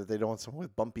funny to me that they don't want someone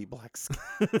with bumpy black skin.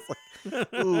 It's like,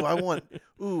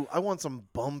 I want some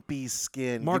bumpy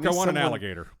skin. Mark, Give I me want an someone-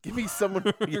 alligator. Give me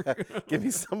someone. Give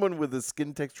me someone with the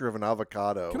skin texture of an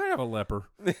avocado. Can I have a leper?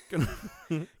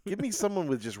 Give me someone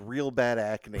with just real bad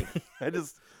acne. I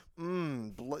just,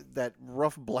 that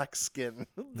rough black skin.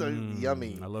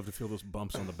 Yummy. I love to feel those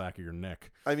bumps on the back of your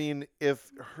neck. I mean,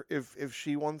 if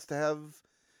she wants to have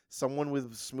someone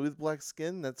with smooth black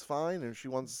skin, that's fine. And if she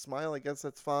wants to smile, I guess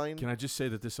that's fine. Can I just say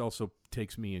that this also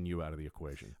takes me and you out of the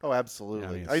equation? Oh, absolutely.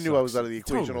 I mean, I it knew I sucks. was out of the It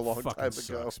equation totally a long fucking time ago.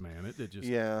 sucks, man. It just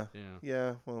Yeah. yeah.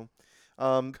 Yeah. Well,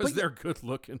 Because they're good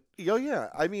looking. Oh yeah,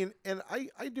 I mean, and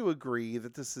I do agree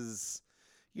that this is,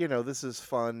 you know, this is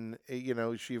fun. You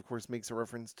know, she of course makes a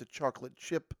reference to chocolate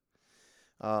chip,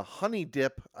 honey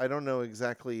dip. I don't know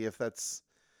exactly if that's,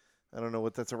 I don't know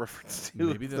what that's a reference to.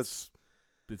 Maybe that's.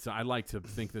 I like to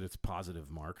think that it's positive,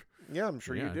 Mark. Yeah, I'm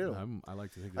sure you do. I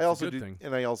like to think I that's also a good do, thing.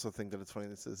 and I also think that it's funny.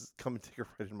 This says, "Come and take a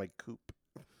ride in my coupe."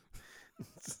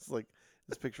 It's just like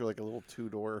Just picture like a little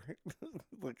two-door,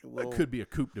 like a little. It could be a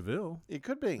Coupe de Ville. It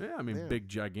could be. Yeah, I mean, big,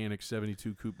 gigantic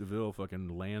 72 Coupe de Ville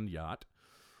fucking land yacht.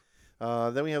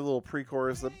 Then we have a little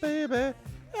pre-chorus, the baby.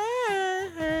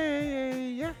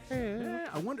 Yeah. Yeah,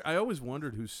 I always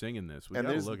wondered who's singing this. We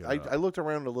gotta look it up. I looked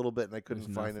around a little bit and I couldn't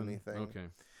There's find nothing? anything. Okay.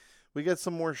 We got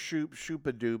some more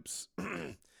shoopa doops.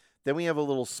 Then we have a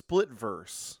little split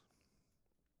verse.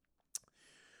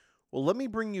 Well, let me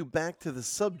bring you back to the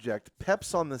subject.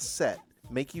 Peps on the set.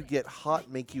 Make you get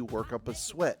hot, make you work up a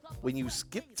sweat. When you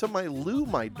skip to my loo,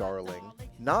 my darling.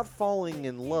 Not falling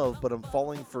in love, but I'm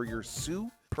falling for your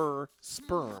super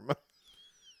sperm.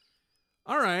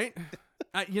 All right.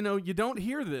 You don't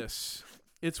hear this.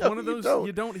 It's No, one of you those don't.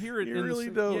 you don't hear it. You really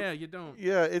don't. Yeah, you don't.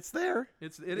 Yeah, it's there. It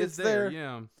It's is there. there.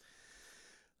 Yeah.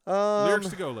 Lyrics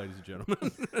to go, ladies and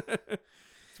gentlemen.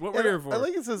 It's what we're here for. I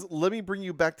like it says, let me bring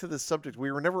you back to the subject.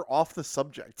 We were never off the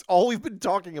subject. All we've been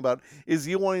talking about is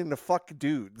you wanting to fuck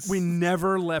dudes. We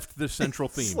never left the central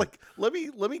It's theme. like, let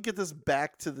me get this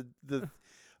back to the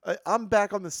I'm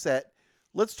back on the set.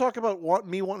 Let's talk about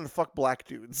me wanting to fuck black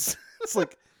dudes. It's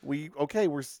like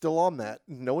we're still on that.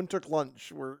 No one took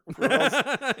lunch. We're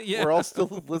Yeah. all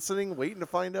still listening, waiting to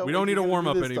find out. We what don't need you're a gonna warm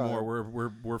do up this anymore.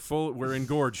 time. We're full. We're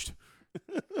engorged.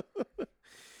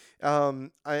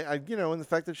 And the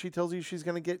fact that she tells you she's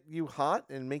gonna get you hot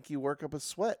and make you work up a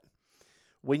sweat.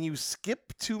 When you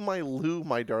skip to my loo,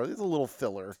 my darling, it's a little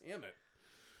filler. Damn it.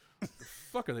 The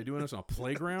fuck are they doing this on a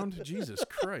playground? Jesus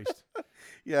Christ.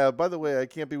 Yeah, by the way, I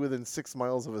can't be within 6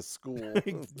 miles of a school.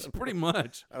 Pretty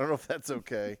much. I don't know if that's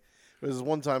okay. There was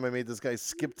one time I made this guy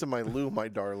skip to my loo, my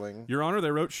darling. Your Honor, they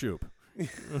wrote Shoop.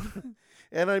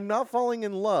 And I'm not falling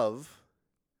in love,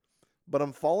 but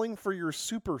I'm falling for your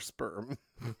super sperm.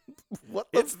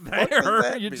 What the It's fuck does there.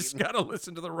 that You mean? just got to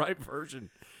listen to the right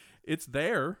version. It's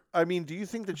there. I mean, do you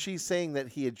think that she's saying that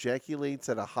he ejaculates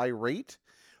at a high rate?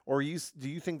 Or do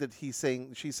you think that she's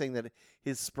saying that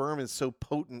his sperm is so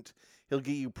potent he'll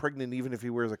get you pregnant even if he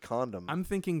wears a condom? I'm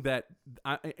thinking that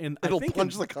It'll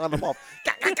punch the condom off.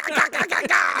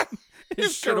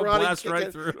 his shit will Karate blast kick right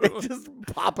it, through. and just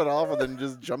pop it off and then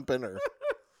just jump in her.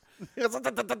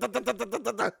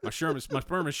 My sperm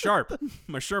is sharp.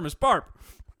 My sperm is barp.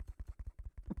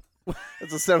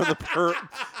 It's the sound of the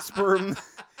sperm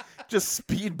just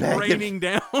speed bagging. Raining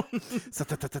down.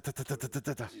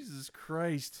 Jesus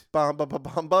Christ. Sperm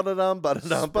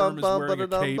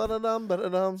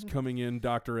is coming in.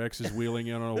 Dr. X is wheeling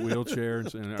in on a wheelchair.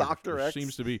 And Dr. X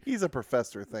seems to be. He's a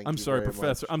professor. I'm sorry, very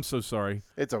Professor. much. I'm so sorry.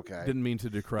 It's okay. Didn't mean to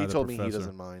decry He the told me professor. he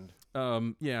doesn't mind.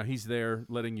 Yeah, he's there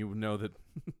letting you know that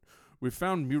we've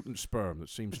found mutant sperm that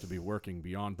seems to be working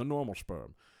beyond the normal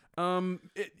sperm.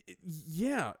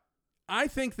 Yeah, I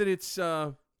think that it's.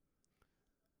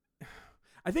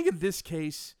 I think in this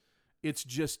case, it's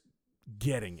just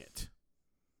getting it.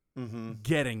 Mm-hmm.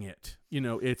 Getting it.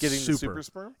 It's Getting super. the super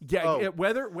sperm? Yeah, Oh.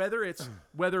 whether it's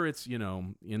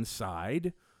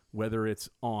inside, whether it's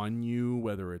on you,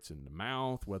 whether it's in the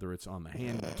mouth, whether it's on the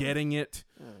hand, getting it,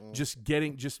 just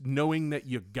knowing that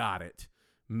you got it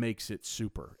makes it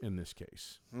super in this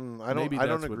case. I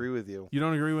don't agree with you. You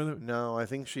don't agree with it? No, I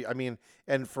think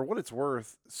and for what it's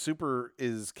worth, super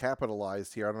is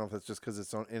capitalized here. I don't know if that's just because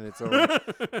it's in its own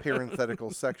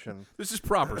parenthetical section. This is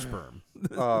proper sperm.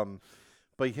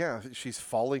 But yeah, she's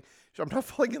falling. I'm not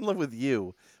falling in love with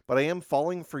you, but I am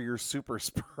falling for your super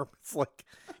sperm. It's like,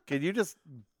 can you just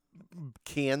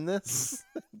can this?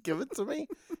 Give it to me?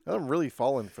 I'm really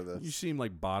falling for this. You seem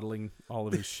like bottling all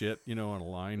of his shit, on a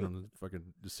line, on the fucking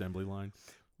assembly line.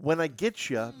 When I get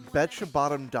you, betcha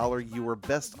bottom dollar you are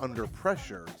best under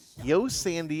pressure. Yo,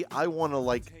 Sandy, I want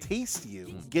to taste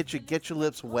you. Get your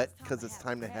lips wet because it's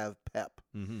time to have pep.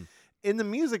 Mm-hmm. In the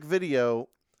music video,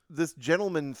 this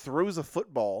gentleman throws a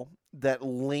football that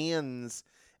lands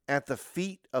at the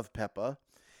feet of Peppa.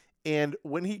 And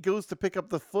when he goes to pick up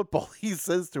the football, he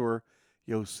says to her,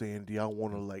 yo, Sandy, I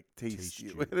want to taste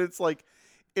you. And it's like,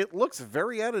 it looks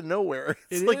very out of nowhere.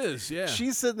 It's It is, yeah.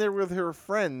 She's sitting there with her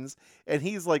friends, and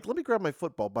he's like, let me grab my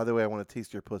football. By the way, I want to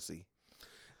taste your pussy.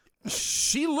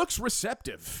 She looks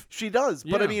receptive. She does.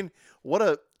 But I Yeah. mean, what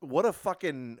a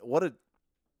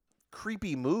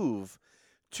creepy move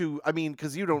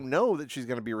because you don't know that she's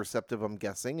going to be receptive, I'm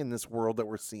guessing, in this world that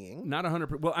we're seeing. Not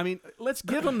 100%. Well, I mean, let's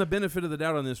give them the benefit of the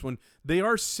doubt on this one. They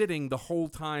are sitting the whole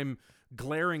time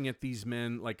glaring at these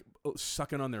men,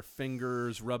 sucking on their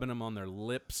fingers, rubbing them on their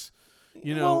lips.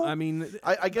 Well, I mean,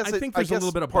 I guess I think there's a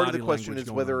little bit of part of body the question language is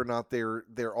going whether on. or not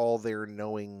they're all there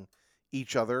knowing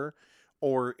each other,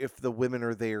 or if the women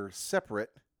are there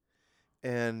separate.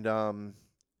 And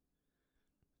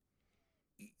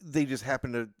they just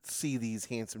happen to see these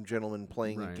handsome gentlemen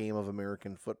playing Right. a game of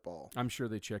American football. I'm sure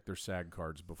they checked their SAG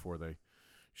cards before they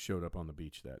showed up on the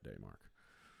beach that day, Mark.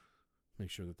 Make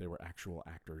sure that they were actual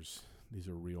actors. These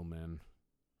are real men.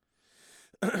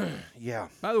 Yeah.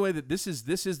 By the way, that this is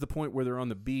the point where they're on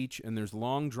the beach and there's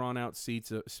long drawn out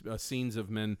scenes of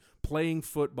men playing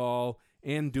football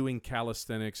and doing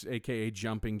calisthenics, aka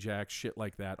jumping jacks, shit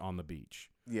like that on the beach.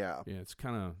 Yeah. Yeah, it's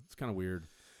kind of weird.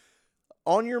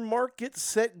 On your mark, get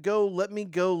set, go, let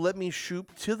me shoot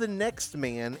to the next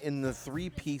man in the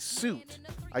three-piece suit.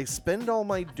 I spend all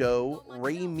my dough,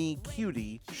 ray me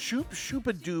cutie,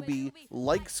 shoop-a-doobie,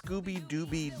 like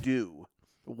Scooby-Dooby-Doo.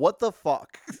 What the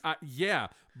fuck? Yeah.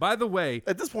 By the way,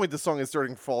 At this point, the song is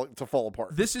starting to fall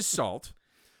apart. this is Salt.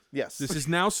 Yes. This is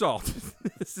now Salt.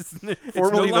 This is it's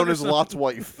Formerly no known longer as Salt. Lot's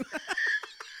wife.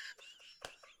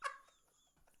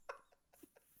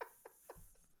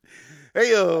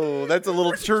 Heyo, that's a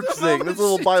little church the zing. moment That's a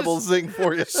little she Bible just- zing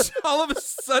for you. All of a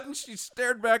sudden, she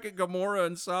stared back at Gomorrah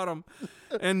and Sodom,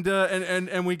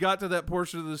 and we got to that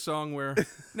portion of the song where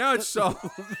now it's salt.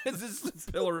 This is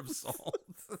a pillar of salt.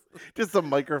 Just a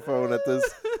microphone at this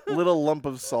little lump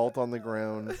of salt on the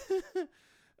ground.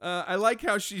 I like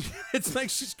how it's like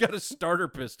she's got a starter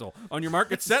pistol. On your mark,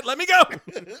 get set, let me go.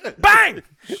 Bang!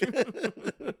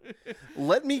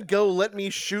 Let me go, let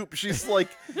me shoot. She's like,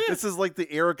 this is like the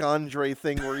Eric Andre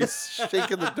thing where he's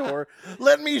shaking the door.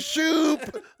 Let me shoot!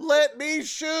 Let me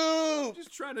shoot!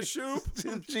 Just trying to shoot.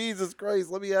 Jesus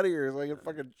Christ, let me out of here so I can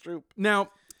fucking shoot.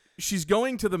 Now, she's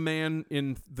going to the man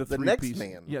in the next three-piece.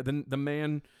 man. Yeah, the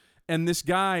man. And this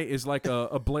guy is like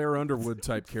a Blair Underwood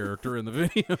type character in the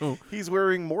video. He's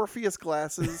wearing Morpheus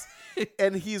glasses,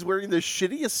 and he's wearing the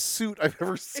shittiest suit I've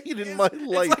ever seen in my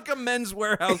life. It's like a Men's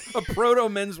Warehouse, a proto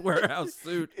Men's Warehouse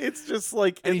suit. It's just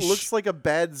like, And it he looks like a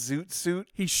bad zoot suit.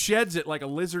 He sheds it like a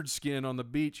lizard skin on the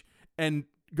beach. And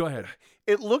go ahead.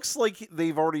 It looks like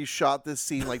they've already shot this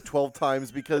scene like 12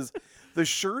 times because the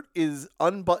shirt is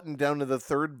unbuttoned down to the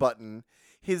third button.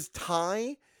 His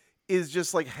tie is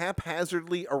just like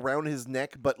haphazardly around his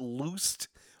neck, but loosed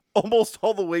almost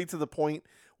all the way to the point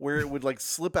where it would like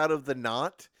slip out of the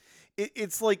knot.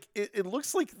 It's like, it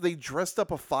looks like they dressed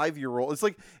up a 5-year-old. It's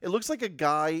like, it looks like a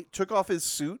guy took off his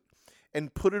suit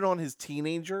and put it on his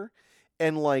teenager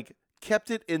and like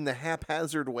kept it in the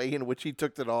haphazard way in which he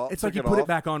took it off. It's like you put it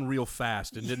back on real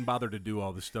fast and didn't bother to do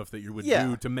all the stuff that you would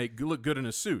do to make look good in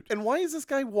a suit. And why is this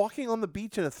guy walking on the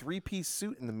beach in a 3-piece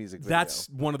suit in the music video? That's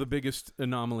one of the biggest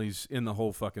anomalies in the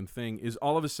whole fucking thing is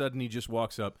all of a sudden he just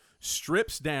walks up,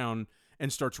 strips down,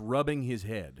 and starts rubbing his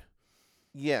head.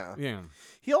 Yeah. Yeah.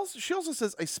 She also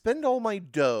says, I spend all my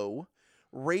dough,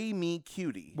 ray me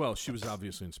cutie. Well, she was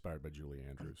obviously inspired by Julie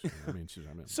Andrews.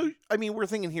 So, I mean, we're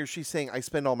thinking here she's saying, I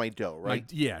spend all my dough, right?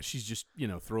 Yeah, she's just,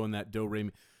 throwing that do re,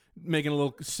 making a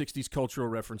little 60s cultural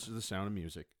reference to the Sound of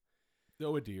Music.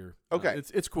 Oh, a dear. Okay.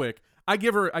 It's quick. I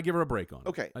give her a break on it.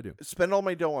 Okay. I do. Spend all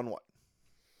my dough on what?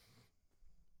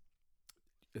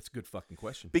 It's a good fucking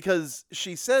question. Because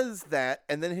she says that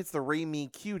and then hits the ray me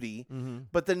cutie, Mm-hmm.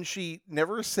 but then she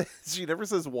never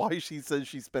says why she says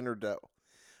she spent her dough.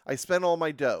 I spent all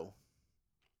my dough.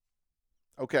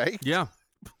 Okay. Yeah.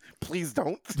 Please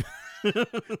don't.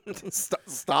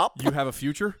 Stop. You have a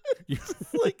future?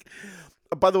 Like,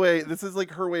 by the way, this is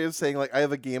like her way of saying like I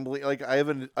have a gambling, like I have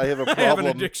a problem. I have an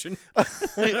addiction.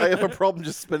 I have a problem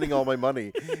just spending all my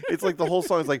money. It's like the whole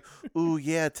song is like, ooh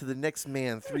yeah, to the next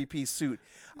man, 3-piece suit.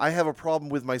 I have a problem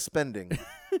with my spending.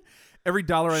 Every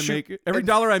dollar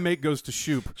I make goes to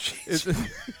Shoop.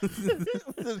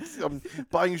 I'm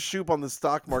buying Shoop on the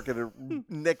stock market at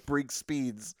neck break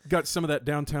speeds. Got some of that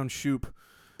downtown Shoop.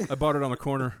 I bought it on the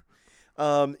corner.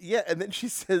 Yeah, and then she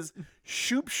says,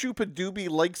 "Shoop-a-doobie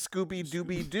like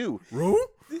Scooby-Dooby-Doo."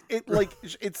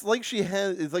 It's like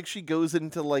she goes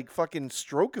into like fucking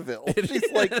Strokeville.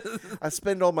 She's like, I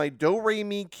spend all my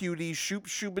do-re-mi cutie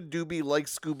shoop-a-doobie like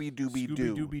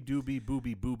Scooby-Dooby-Doo. Scooby-Dooby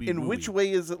booby booby. In which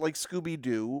way is it like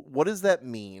Scooby-Doo? What does that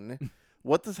mean?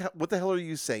 What the hell are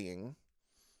you saying?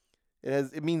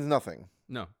 It means nothing.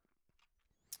 No.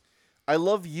 I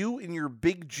love you in your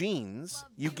big jeans.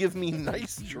 You give me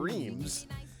nice dreams.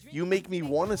 You make me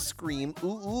want to scream, ooh,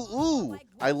 ooh, ooh.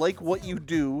 I like what you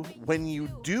do. When you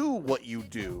do what you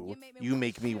do, you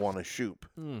make me want to shoop.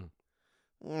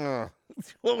 What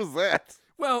was that?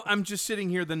 Well, I'm just sitting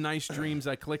here, the nice dreams.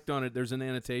 I clicked on it. There's an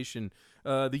annotation.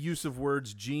 The use of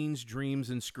words jeans, dreams,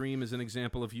 and scream is an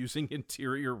example of using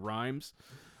interior rhymes.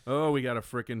 Oh, we got a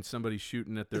frickin' somebody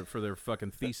shooting for their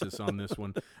fucking thesis on this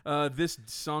one. This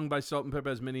song by Salt and Pepper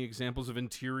has many examples of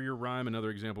interior rhyme. Another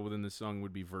example within this song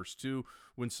would be verse 2,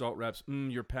 when Salt raps,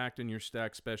 you're packed and you're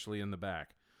stacked, especially in the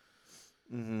back.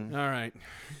 Mm-hmm. All right.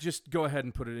 Just go ahead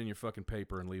and put it in your fucking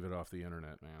paper and leave it off the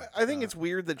internet, man. I think it's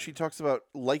weird that she talks about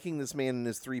liking this man in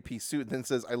his 3-piece suit and then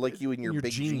says, I like you in your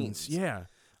big jeans. Yeah.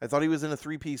 I thought he was in a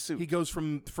 3-piece suit. He goes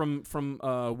from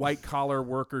white collar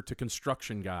worker to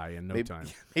construction guy in no time.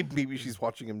 Maybe she's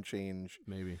watching him change.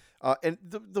 Maybe. And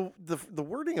the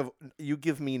wording of "you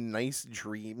give me nice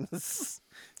dreams"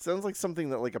 sounds like something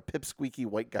that like a pipsqueaky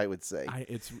white guy would say.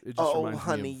 It just Oh, reminds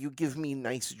honey, me you give me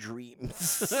nice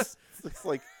dreams. It's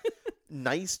like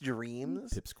nice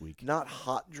dreams, of Pipsqueak. not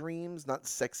hot dreams, not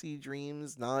sexy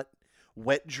dreams, not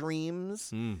wet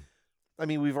dreams. Mm. I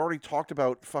mean, we've already talked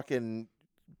about fucking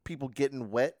people getting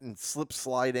wet and slip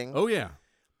sliding. Oh yeah,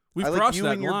 we've I like crossed you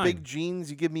that in your line. big jeans.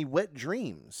 You give me wet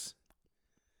dreams,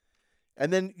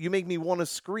 and then you make me want to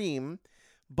scream.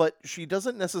 But she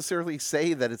doesn't necessarily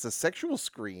say that it's a sexual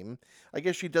scream. I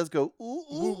guess she does go ooh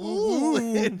ooh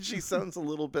ooh, and she sounds a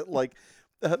little bit like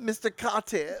Mr.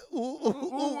 Carter. Ooh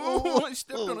ooh ooh. I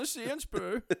stepped on a sand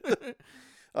spur.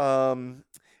 And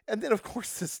then of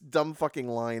course this dumb fucking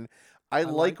line. I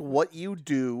like what you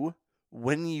do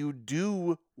when you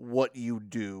do what you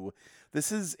do.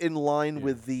 This is in line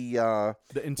with the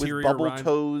interior with bubble rhyme.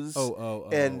 toes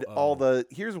and all the.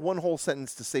 Here's one whole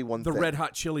sentence to say one the thing. Red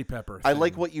Hot Chili Pepper. I thing.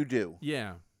 like what you do.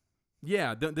 Yeah,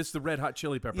 yeah. This is the Red Hot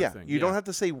Chili Pepper Yeah, thing. you don't have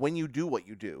to say when you do what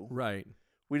you do. Right.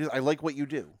 I like what you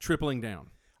do. Tripling down.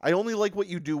 I only like what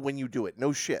you do when you do it.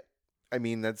 No shit. I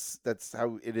mean that's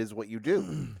how it is. What you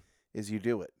do is you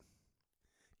do it.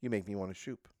 You make me want to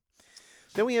shoop.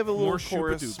 Then we have a little More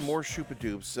chorus, shoopadoops. more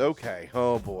shoopadoops. Okay.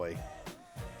 Oh boy.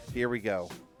 Here we go.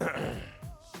 Then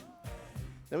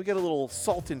we get a little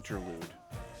salt interlude.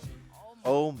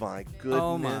 Oh my goodness.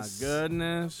 Oh my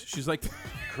goodness. She's like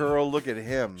Girl, look at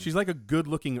him. she's like a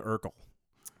good-looking Urkel.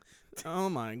 Oh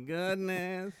my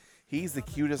goodness. He's the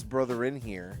cutest brother in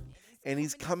here. And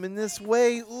he's coming this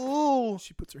way. Ooh.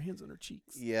 She puts her hands on her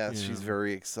cheeks. Yes, Yeah. she's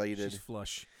very excited. She's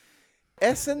flush.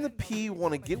 S and the P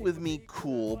want to get with me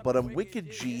cool, but I'm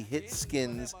Wicked G hit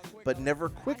skins, but never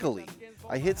quickly.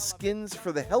 I hit skins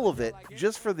for the hell of it,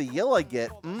 just for the yell I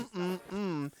get,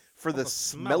 for the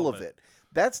smell of it.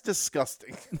 That's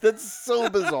disgusting. That's so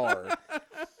bizarre.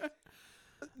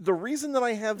 The reason that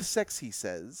I have sex, he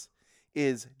says,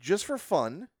 is just for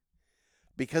fun,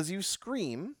 because you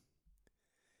scream,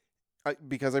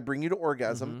 because I bring you to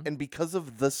orgasm, and because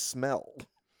of the smell.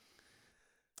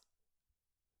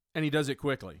 And he does it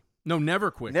quickly. No,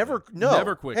 never quickly. Never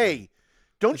quickly. Hey,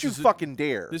 don't This you is a- fucking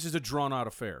dare. This is a drawn-out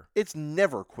affair. It's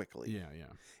never quickly. Yeah, yeah.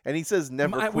 And he says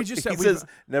never We quickly. just He said says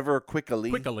never quickly.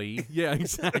 Quickly. Yeah,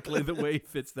 exactly. The way he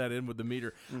fits that in with the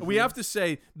meter. Mm-hmm. We have to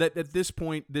say that at this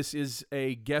point, this is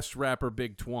a guest rapper,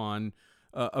 Big Twan,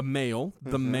 a male,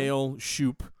 the male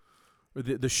shoop, or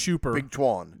the shooper. Big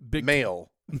Twan. Big- Male.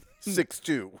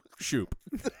 6'2". shoop.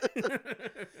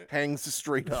 Hangs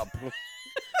straight up.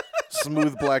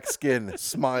 Smooth black skin.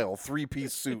 Smile.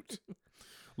 3-piece suit.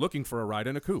 Looking for a ride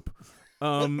in a coupe.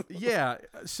 Yeah,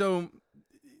 so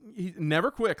he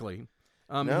never quickly.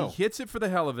 No. He hits it for the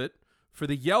hell of it, for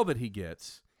the yell that he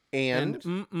gets, And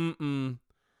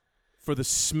for the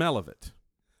smell of it.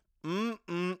 They're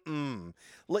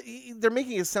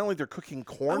making it sound like they're cooking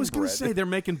cornbread. I was going to say they're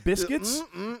making biscuits.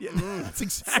 Yeah, that's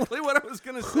exactly what I was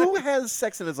going to say. Who has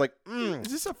sex and is like,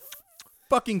 Is this a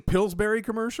fucking Pillsbury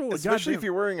commercial? Especially if Goddamn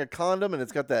you're wearing a condom and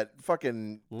it's got that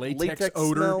fucking latex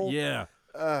odor. smell. Yeah.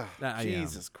 Yeah.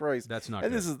 Jesus Christ. That's not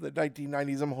And good. this is the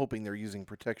 1990s. I'm hoping they're using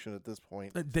protection at this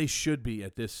point. They should be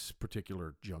at this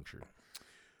particular juncture.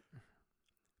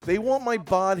 They want my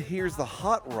bod, here's the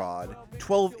hot rod,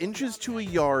 12 inches to a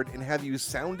yard, and have you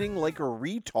sounding like a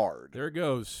retard. There it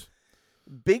goes.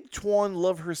 Big Twan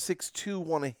love her 6'2",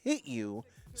 want to hit you,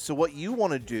 so what you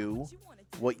want to do,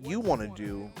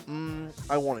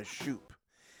 I want to shoot.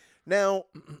 Now,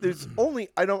 there's only,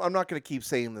 I'm not going to keep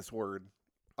saying this word.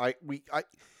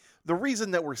 The reason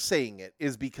that we're saying it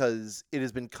is because it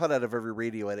has been cut out of every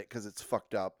radio edit because it's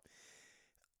fucked up.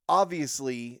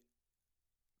 Obviously,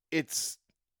 it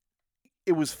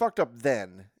was fucked up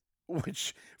then,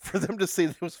 which for them to say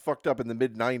that it was fucked up in the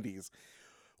mid-90s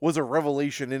was a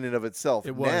revelation in and of itself.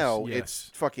 It was, now yes.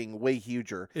 it's fucking way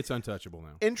huger. It's untouchable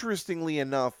now. Interestingly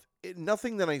enough,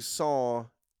 nothing that I saw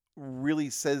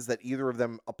really says that either of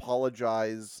them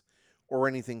apologize or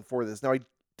anything for this. Now,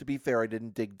 to be fair, I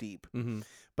didn't dig deep,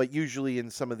 but usually in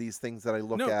some of these things that I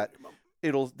look at,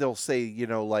 they'll say,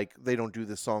 like they don't do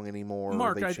this song anymore.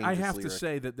 Mark, or they change I this have to lyric.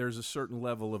 say that there's a certain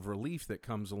level of relief that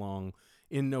comes along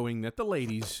in knowing that the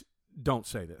ladies don't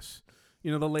say this.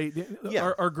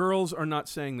 Yeah. Our girls are not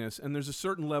saying this, and there's a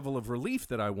certain level of relief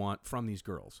that I want from these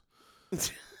girls.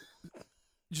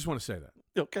 Just want to say that.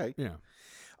 Okay. Yeah.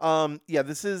 Yeah,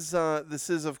 this is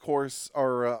of course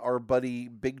our buddy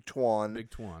Big Twan, Big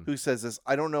Twan. who says this.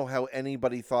 I don't know how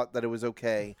anybody thought that it was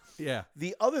okay. Yeah.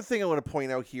 The other thing I want to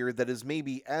point out here that is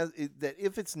maybe that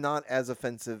if it's not as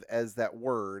offensive as that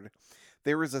word,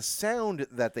 there is a sound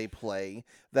that they play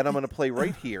that I'm going to play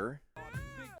right here.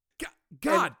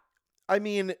 God. I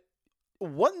mean,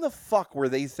 what in the fuck were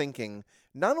they thinking?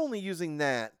 Not only using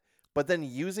that, but then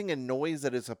using a noise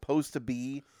that is supposed to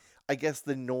be, I guess,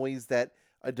 the noise that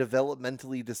a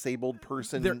developmentally disabled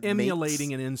person They're emulating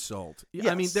makes. an insult. Yes.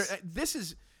 I mean, this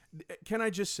is. Can I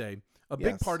just say a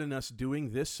big Yes. part in us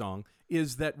doing this song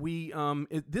is that we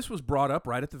this was brought up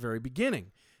right at the very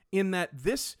beginning, in that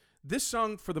this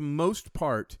song for the most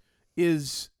part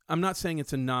is. I'm not saying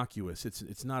it's innocuous.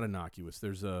 It's not innocuous.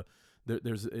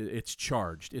 It's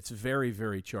charged. It's very,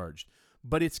 very charged.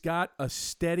 But it's got a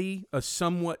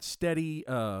somewhat steady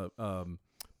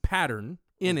pattern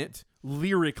in it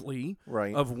lyrically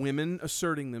Right. of women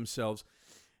asserting themselves.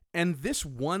 And this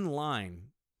one line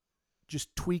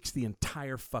just tweaks the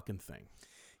entire fucking thing.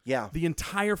 Yeah. The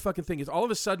entire fucking thing is all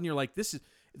of a sudden you're like, this is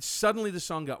suddenly the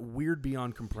song got weird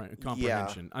beyond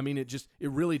comprehension. I mean, it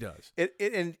really does.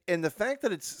 And the fact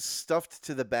that it's stuffed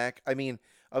to the back, I mean,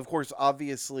 of course,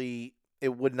 obviously, it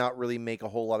would not really make a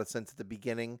whole lot of sense at the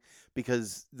beginning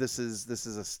because this is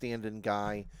a stand-in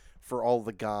guy for all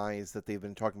the guys that they've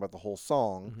been talking about the whole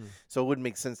song. Mhm. So it wouldn't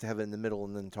make sense to have it in the middle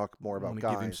and then talk more I about want to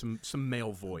guys. give him some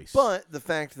male voice. But the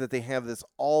fact that they have this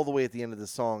all the way at the end of the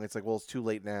song, it's like, well, it's too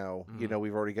late now. You Mhm. know,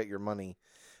 we've already got your money.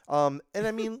 And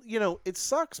I mean, it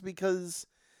sucks because,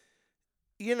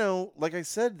 like I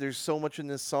said, there's so much in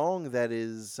this song that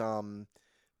is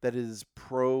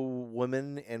pro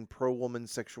women and pro woman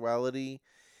sexuality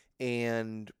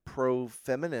and pro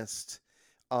feminist.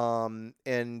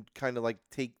 And kind of like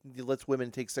lets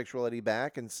women take sexuality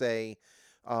back and say,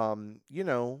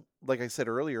 like I said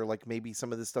earlier, like maybe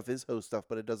some of this stuff is hoe stuff,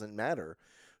 but it doesn't matter.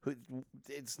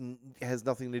 It has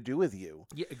nothing to do with you.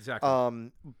 Yeah,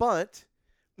 exactly. But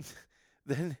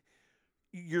then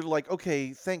you're like,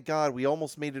 okay, thank God we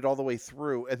almost made it all the way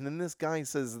through. And then this guy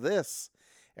says this,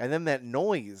 and then that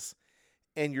noise,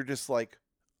 and you're just like,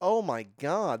 oh my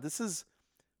God, this is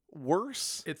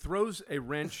worse. It throws a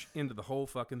wrench into the whole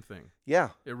fucking thing. Yeah.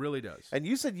 It really does. And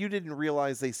you said you didn't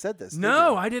realize they said this. did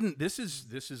No, you? I didn't. This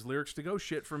is lyrics to go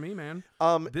shit for me, man.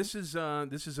 This is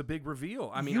a big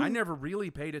reveal. I mean, I never really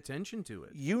paid attention to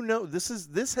it.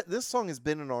 This song has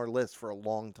been on our list for a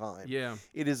long time. Yeah.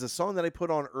 It is a song that I put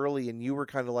on early, and you were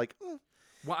kind of like,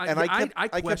 Well, and I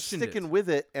kept questioned sticking it. with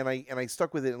it, and I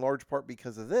stuck with it in large part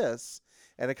because of this,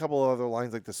 and a couple of other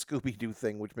lines like the Scooby Doo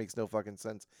thing, which makes no fucking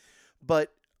sense.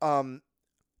 But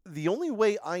the only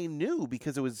way I knew,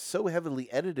 because it was so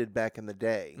heavily edited back in the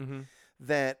day, Mhm.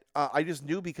 that I just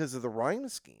knew because of the rhyme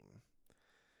scheme.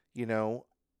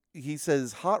 He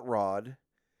says hot rod,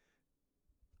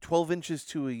 12 inches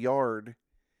to a yard,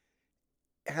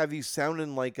 have you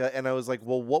sounding like a, and I was like,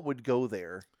 well, what would go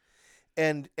there?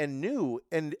 And knew,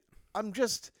 and I'm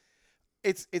just,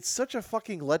 it's such a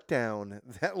fucking letdown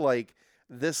that like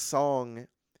this song,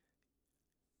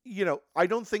 I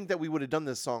don't think that we would have done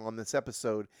this song on this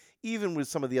episode, even with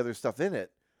some of the other stuff in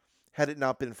it, had it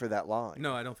not been for that line.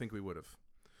 No, I don't think we would have.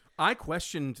 I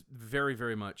questioned very,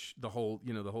 very much the whole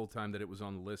time that it was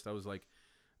on the list. I was like,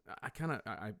 I kind of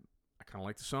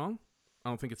like the song. I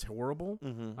don't think it's horrible.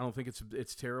 Mm-hmm. I don't think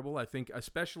it's terrible. I think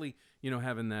especially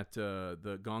having that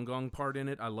the gong gong part in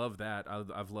it. I love that.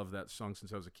 I've loved that song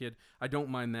since I was a kid. I don't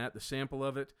mind that. The sample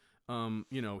of it.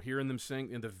 Hearing them sing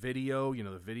in the video,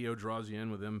 the video draws you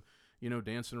in with them,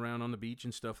 dancing around on the beach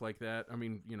and stuff like that. I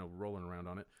mean, rolling around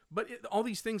on it. But all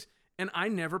these things, and I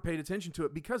never paid attention to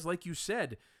it because, like you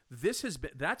said,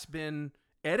 that's been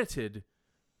edited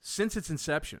since its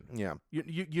inception. Yeah.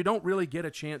 You don't really get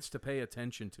a chance to pay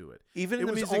attention to it. Even in It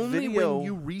the was music only video, when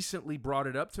you recently brought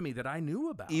it up to me that I knew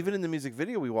about it. even in the music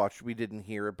video we watched, we didn't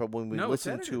hear it, but when we No, it's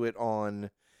listened to edited. it on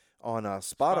Spotify,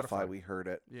 Spotify. we heard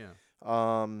it.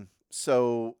 Yeah.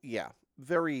 So yeah,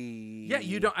 very. Yeah,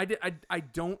 you don't. I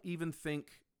don't even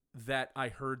think that I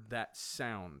heard that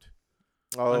sound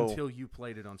until you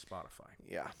played it on Spotify.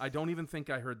 Yeah. I don't even think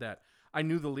I heard that. I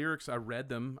knew the lyrics. I read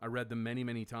them. I read them many,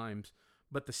 many times.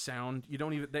 But the sound, you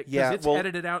don't even. Because it's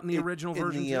edited out in the original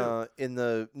version too.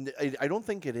 I don't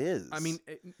think it is. I mean,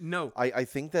 no. I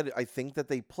think that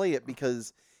they play it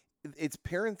because it's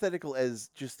parenthetical as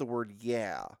just the word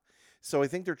yeah. So I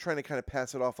think they're trying to kind of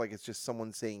pass it off like it's just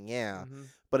someone saying yeah, Mhm.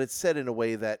 but it's said in a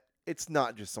way that it's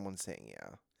not just someone saying yeah.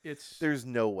 It's There's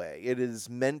no way. It is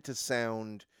meant to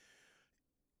sound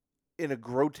in a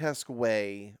grotesque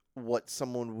way what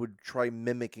someone would try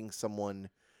mimicking someone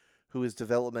who is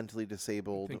developmentally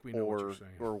disabled think we know what you're or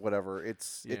saying. or whatever.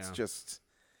 It's Yeah. just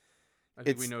I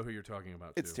think we it's- know who you're talking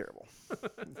about. it's too. terrible.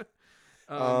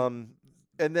 Um,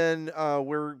 And then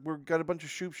we're got a bunch of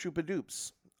shoopa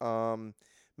doops.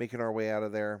 Making our way out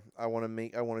of there. I want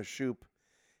to shoop.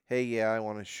 Hey, yeah, I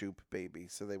want to shoop, baby.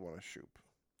 So they want to shoop.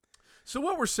 So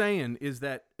what we're saying is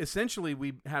that essentially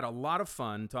we had a lot of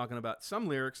fun talking about some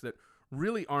lyrics that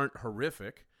really aren't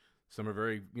horrific. Some are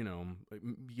very,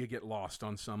 you get lost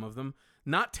on some of them.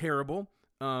 Not terrible.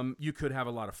 You could have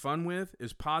a lot of fun with,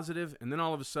 is positive, and then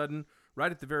all of a sudden,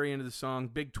 right at the very end of the song,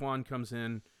 Big Twan comes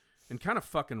in and kind of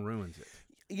fucking ruins it.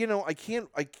 I can't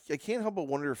help but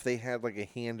wonder if they had like a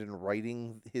hand in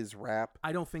writing his rap,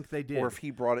 I don't think they did. or if he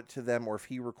brought it to them, or if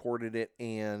he recorded it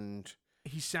and.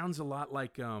 He sounds a lot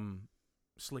like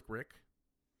Slick Rick.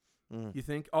 Mm. You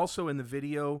think? Also in the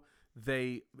video,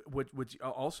 which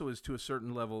also is to a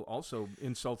certain level also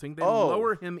insulting. They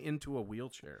lower him into a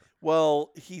wheelchair.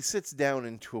 Well, he sits down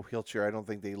into a wheelchair. I don't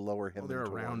think they lower him. Well, they're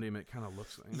into around one. him. It kind of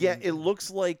looks like. Yeah, it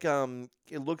looks like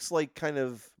kind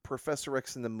of Professor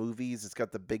X in the movies. It's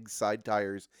got the big side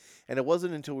tires, and it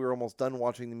wasn't until we were almost done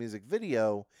watching the music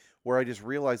video where I just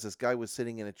realized this guy was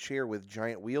sitting in a chair with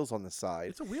giant wheels on the side.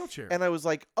 It's a wheelchair. And I was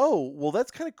like, oh, well,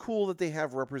 that's kind of cool that they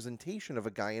have representation of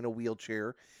a guy in a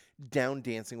wheelchair down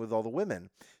dancing with all the women.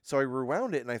 So I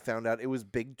rewound it and I found out it was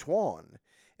Big Twan.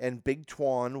 And Big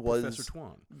Twan was Professor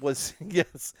Twan. was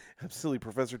yes, absolutely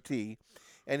Professor T.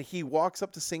 And he walks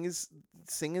up to sing his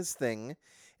thing,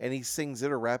 and he sings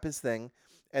it or rap his thing,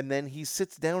 and then he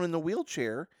sits down in the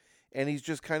wheelchair and he's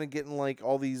just kind of getting like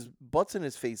all these butts in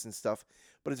his face and stuff.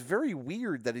 But it's very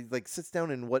weird that he like sits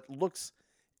down in what looks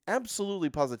absolutely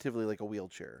positively like a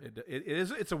wheelchair.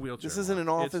 It's a wheelchair. This isn't an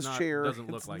Mark. office It's not- chair. Doesn't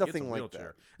look It's like nothing it's a like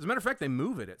wheelchair. that. As a matter of fact, they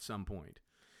move it at some point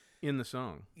in the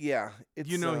song. Yeah, it's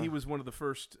He was one of the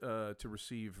first to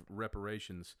receive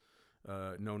reparations,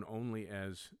 known only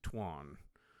as Twan.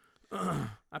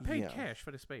 I paid Yeah. cash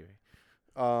for this baby.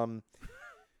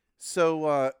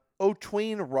 So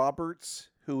O'Twain Roberts,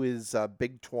 who is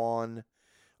Big Twan,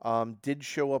 did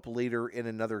show up later in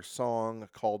another song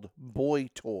called Boy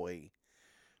Toy,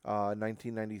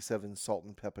 1997 Salt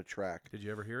and Pepper track. Did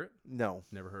you ever hear it? No,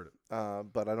 Never heard it.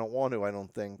 but I don't want to, I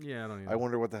don't think. Yeah, I don't even. I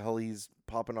wonder what the hell he's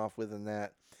popping off with in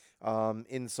that.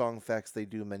 In Song Facts, they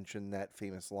do mention that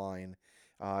famous line,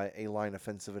 a line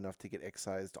offensive enough to get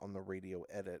excised on the radio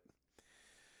edit.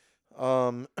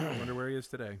 I wonder where he is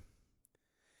today.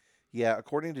 Yeah,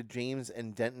 according to James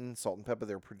and Denton, Salt and Pepper,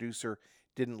 their producer,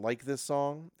 didn't like this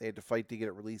song. They had to fight to get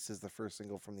it released as the first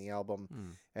single from the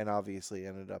album, and obviously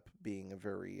ended up being a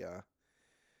very,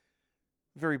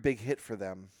 very big hit for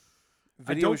them.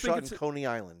 Video don't was think shot it's in Coney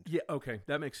Island. Yeah, okay,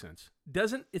 that makes sense.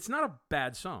 It's not a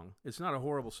bad song. It's not a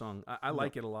horrible song. I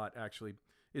like it a lot, actually.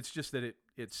 It's just that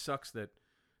it sucks that,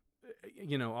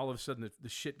 all of a sudden the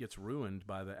shit gets ruined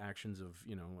by the actions of,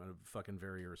 a fucking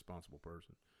very irresponsible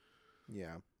person.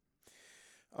 Yeah.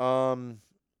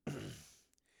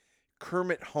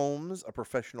 Kermit Holmes, a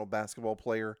professional basketball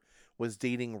player, was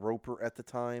dating Roper at the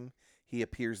time. He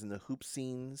appears in the hoop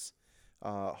scenes.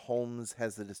 Holmes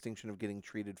has the distinction of getting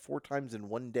traded 4 times in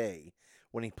one day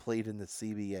when he played in the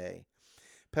CBA.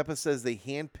 Peppa says they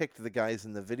handpicked the guys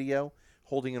in the video,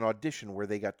 holding an audition where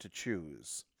they got to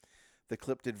choose. The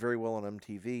clip did very well on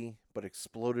MTV, but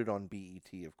exploded on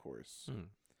BET, of course.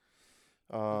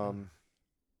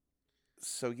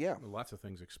 So, yeah. Well, lots of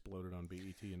things exploded on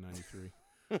BET in '93.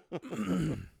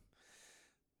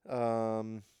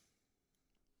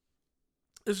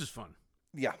 This is fun.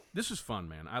 Yeah. This is fun,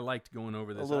 man. I liked going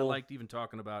over this. I liked even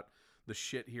talking about the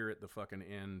shit here at the fucking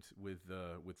end with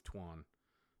Twan.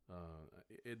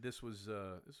 This was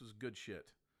good shit.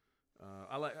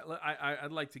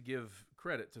 I'd like to give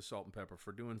credit to Salt and Pepper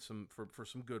for doing some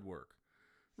good work.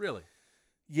 Really.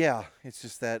 Yeah, it's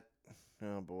just that.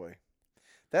 Oh boy,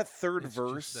 that third It's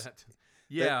verse. just that.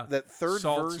 Yeah, that third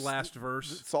Salt's verse, last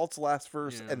verse. Salt's last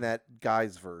verse, Yeah. and that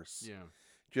guy's verse. Yeah.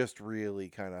 Just really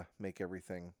kind of make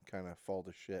everything kind of fall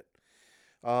to shit.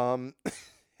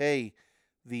 Hey,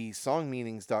 the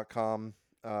songmeanings.com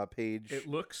page. It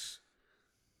looks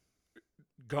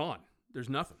gone. There's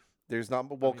nothing. There's not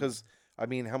well because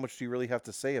how much do you really have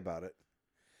to say about it?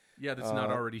 Yeah, that's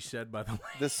not already said by the way.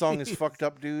 This song is fucked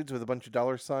up dudes with a bunch of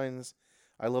dollar signs.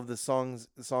 I love this song.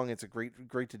 It's a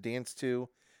great to dance to.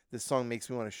 This song makes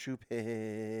me want to shoop.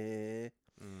 When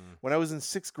I was in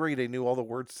 6th grade, I knew all the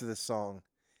words to this song.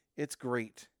 It's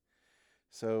great.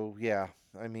 So yeah,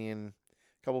 a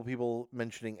couple people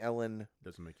mentioning Ellen.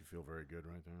 Doesn't make you feel very good,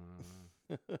 right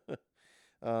there.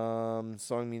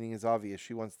 Song meaning is obvious.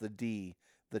 She wants the D,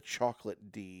 the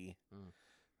chocolate D,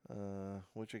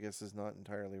 which I guess is not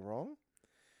entirely wrong.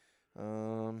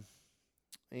 And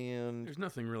There's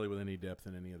nothing really with any depth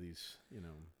in any of these,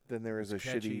 then there is a It's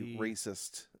catchy. shitty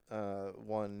racist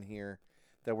one here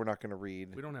that we're not going to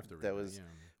read. We don't have to read That that. was- Yeah.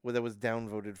 Well, that was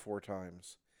downvoted 4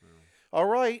 times. Well. All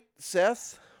right,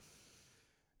 Seth.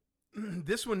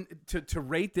 This one, to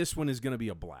rate this one is going to be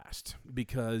a blast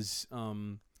because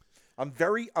I'm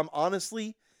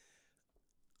honestly,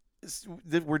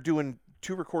 that we're doing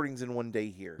 2 recordings in one day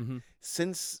here. Mhm.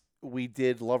 Since we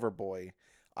did Loverboy,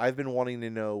 I've been wanting to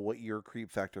know what your creep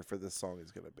factor for this song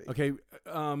is going to be. Okay,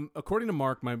 according to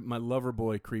Mark, my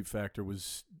Loverboy creep factor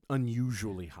was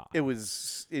unusually high.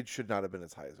 It should not have been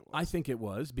as high as it was. I think it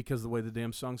was because of the way the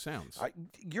damn song sounds.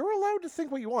 You're allowed to think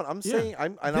what you want. I'm Yeah. saying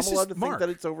I'm This is allowed to think Mark. that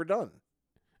it's overdone.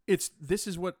 It's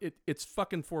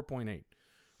fucking 4.8.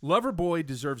 Loverboy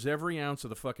deserves every ounce of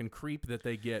the fucking creep that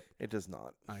they get. It does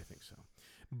not. I think so.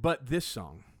 But this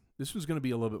one's going to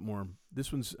be a little bit more.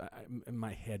 This one's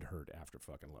my head hurt after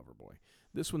fucking Loverboy.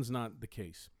 This one's not the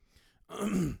case.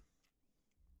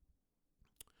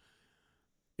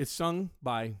 It's sung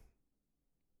by,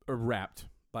 or rapped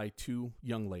by 2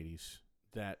 young ladies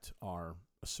that are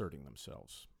asserting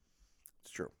themselves.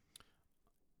 It's true.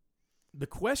 The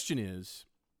question is,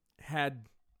 had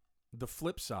the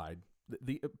flip side,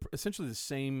 the essentially the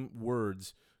same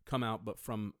words come out but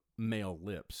from male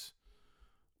lips,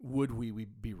 would we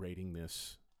be rating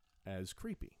this as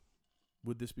creepy?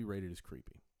 Would this be rated as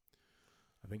creepy?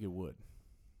 I think it would.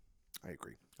 I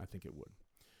agree. I think it would.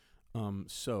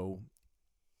 So,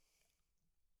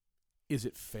 is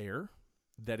it fair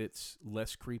that it's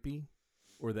less creepy,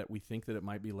 or that we think that it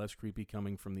might be less creepy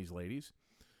coming from these ladies?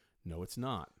 No, it's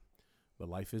not. But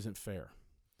life isn't fair.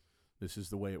 This is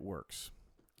the way it works.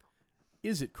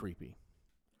 Is it creepy?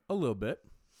 A little bit.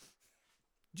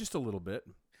 Just a little bit.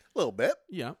 A little bit.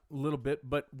 Yeah, a little bit.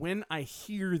 But when I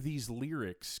hear these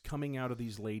lyrics coming out of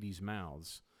these ladies'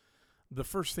 mouths, the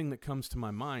first thing that comes to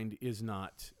my mind is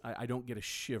not, I don't get a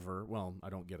shiver. Well, I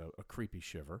don't get a creepy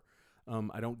shiver.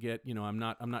 I don't get, I'm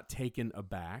not taken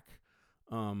aback.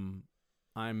 I'm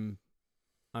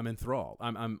enthralled.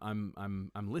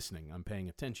 I'm listening. I'm paying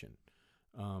attention.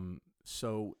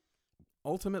 So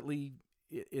ultimately,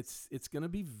 it's going to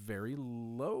be very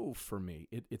low for me.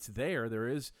 It's there. There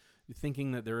is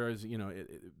thinking that there is,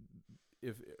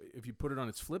 if you put it on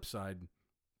its flip side,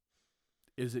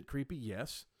 is it creepy?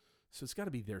 Yes. So it's got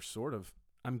to be there, sort of.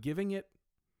 I'm giving it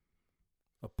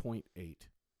a 0.8.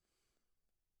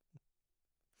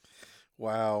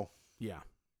 Wow. Yeah.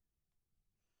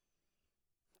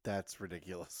 That's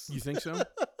ridiculous. You think so?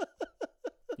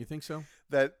 You think so?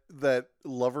 that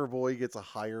Loverboy gets a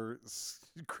higher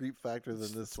creep factor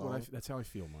than this song. That's how I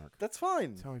feel, Mark. That's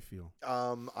fine. That's how I feel.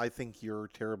 I think you're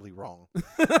terribly wrong.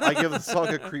 I give the song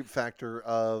a creep factor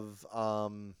of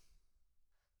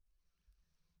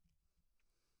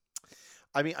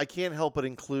I mean, I can't help but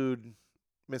include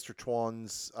Mr.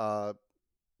 Twan's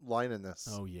line in this.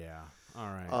 Oh yeah. All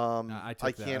right. I took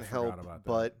I that. can't I forgot help about that.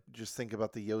 but just think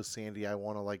about the Yo Sandy, I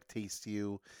want to like taste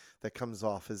you, that comes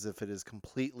off as if it is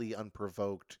completely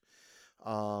unprovoked.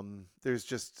 There's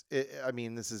just, I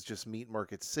mean, this is just Meat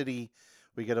Market City.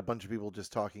 We get a bunch of people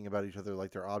just talking about each other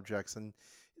like they're objects, and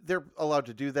they're allowed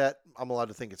to do that. I'm allowed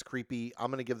to think it's creepy. I'm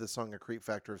going to give this song a creep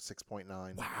factor of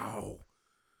 6.9. Wow.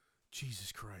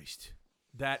 Jesus Christ.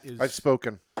 That is. I've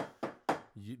spoken.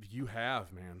 You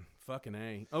have, man. Fucking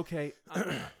A. Okay.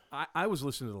 I was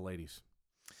listening to the ladies.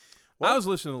 Well, I was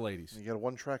listening to the ladies. You got a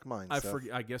one-track mind. I Seth.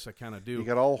 I guess I kind of do. You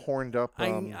got all horned up.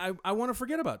 I want to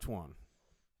forget about Twan.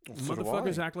 So do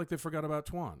Motherfuckers I. act like they forgot about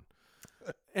Twan.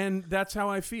 And that's how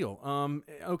I feel.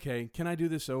 Okay, can I do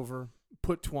this over?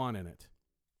 Put Twan in it.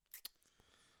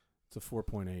 It's a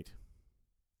 4.8.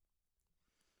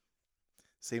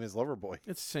 Same as Loverboy.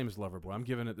 It's the same as Loverboy. I'm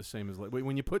giving it the same as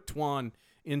when you put Twan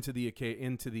into the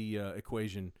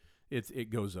equation, it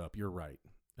goes up. You're right.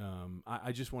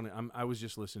 I just want to. I was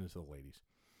just listening to the ladies.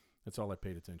 That's all I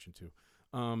paid attention to.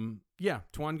 Yeah,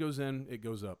 Twan goes in. It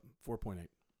goes up. 4.8.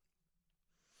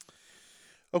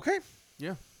 Okay.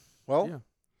 Yeah. Well, Yeah.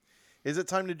 Is it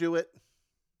time to do it?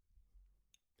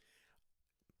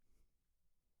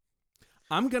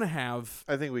 I'm gonna have.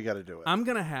 I think we got to do it. I'm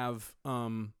gonna have.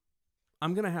 I'm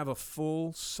gonna have a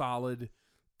full solid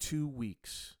 2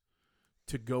 weeks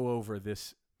to go over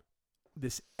this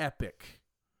epic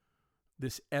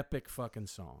fucking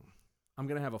song. I'm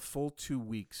gonna have a full 2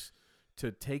 weeks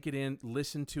to take it in,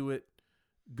 listen to it,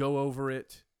 go over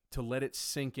it, to let it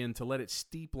sink in, to let it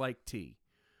steep like tea.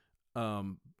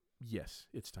 Yes,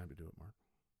 it's time to do it, Mark.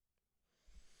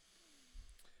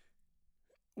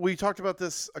 We talked about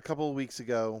this a couple of weeks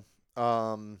ago,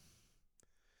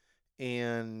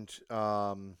 and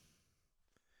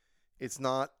It's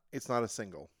not a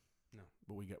single. No,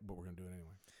 but we're gonna do it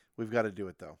anyway. We've got to do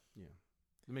it though. Yeah,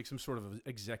 make some sort of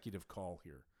executive call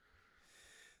here.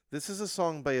 This is a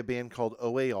song by a band called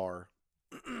OAR,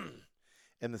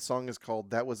 and the song is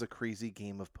called "That Was a Crazy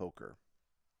Game of Poker."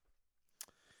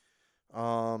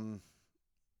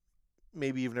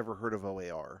 Maybe you've never heard of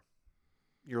OAR.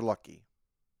 You're lucky.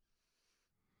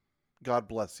 God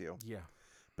bless you. Yeah.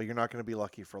 But you're not going to be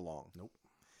lucky for long. Nope.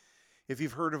 If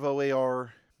you've heard of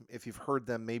OAR, if you've heard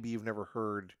them, maybe you've never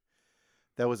heard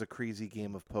 "That Was a Crazy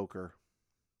Game of Poker."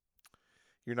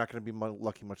 You're not going to be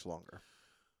lucky much longer.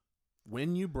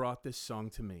 When you brought this song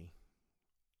to me,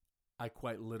 I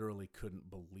quite literally couldn't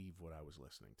believe what I was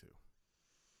listening to.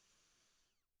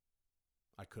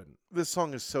 I couldn't. This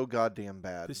song is so goddamn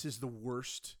bad. This is the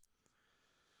worst.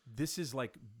 This is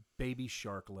like Baby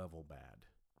Shark level bad.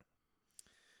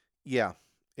 Yeah.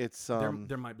 It's there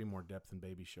might be more depth in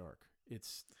Baby Shark.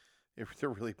 There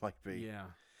really might be.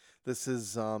 Yeah. This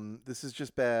is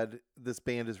just bad. This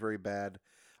band is very bad.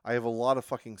 I have a lot of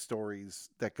fucking stories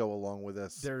that go along with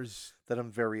this that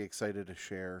I'm very excited to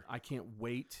share. I can't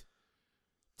wait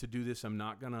to do this. I'm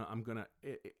gonna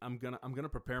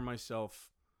prepare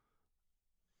myself.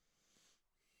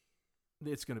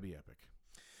 It's gonna be epic.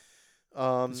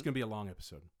 It's gonna be a long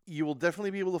episode. You will definitely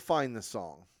be able to find this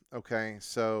song. Okay,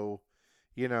 so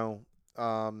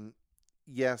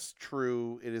yes,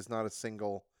 true, it is not a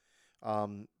single,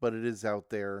 but it is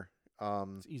out there.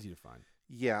 It's easy to find.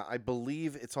 Yeah, I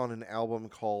believe it's on an album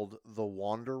called The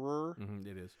Wanderer. Mm-hmm,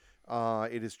 it is.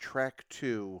 It is track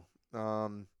 2.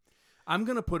 I'm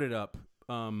going to put it up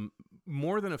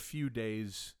more than a few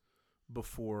days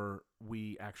before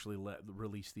we actually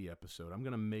release the episode. I'm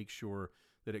going to make sure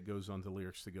that it goes on to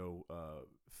Lyrics to Go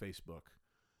Facebook.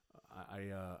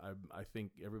 I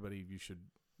think everybody, you should,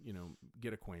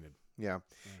 get acquainted. Yeah.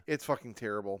 It's fucking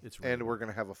terrible. It's really and we're going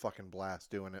to have a fucking blast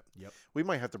doing it. Yep. We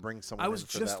might have to bring someone in for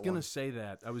that one. I was just going to say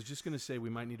that. I was just going to say we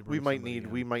might need to bring we might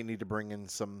need to bring in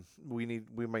some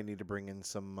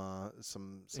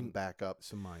backup.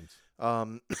 Some minds.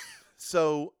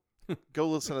 So go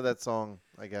listen to that song,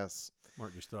 I guess.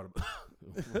 Mark just thought about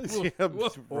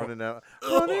running on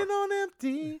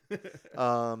empty.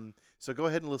 So go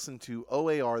ahead and listen to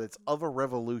OAR. That's Of a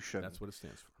Revolution. That's what it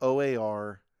stands for.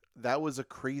 OAR. That Was a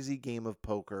Crazy Game of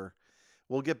Poker.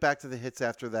 We'll get back to the hits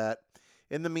after that.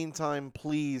 In the meantime,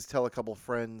 please tell a couple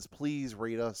friends. Please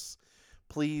rate us.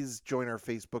 Please join our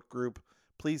Facebook group.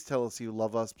 Please tell us you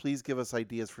love us. Please give us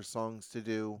ideas for songs to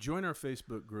do. Join our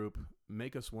Facebook group.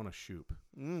 Make us want to shoop.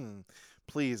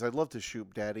 Please, I'd love to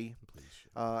shoop, Daddy. Please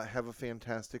shoop. Have a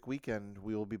fantastic weekend.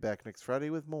 We will be back next Friday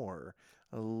with more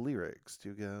Lyrics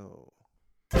to Go.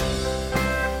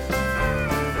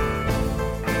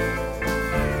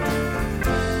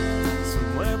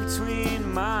 Somewhere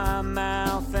between my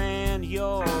mouth and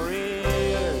your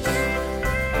ears,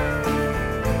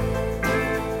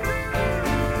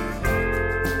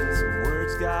 some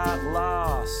words got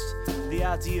lost, the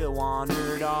idea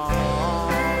wandered off.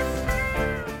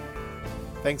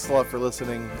 Thanks a lot for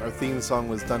listening. Our theme song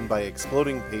was done by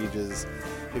Exploding Pages.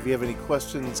 If you have any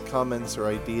questions, comments, or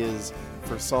ideas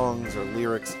for songs or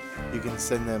lyrics, you can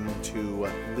send them to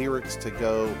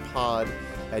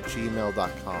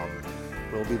lyricstogopod@gmail.com.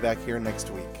 We'll be back here next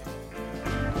week.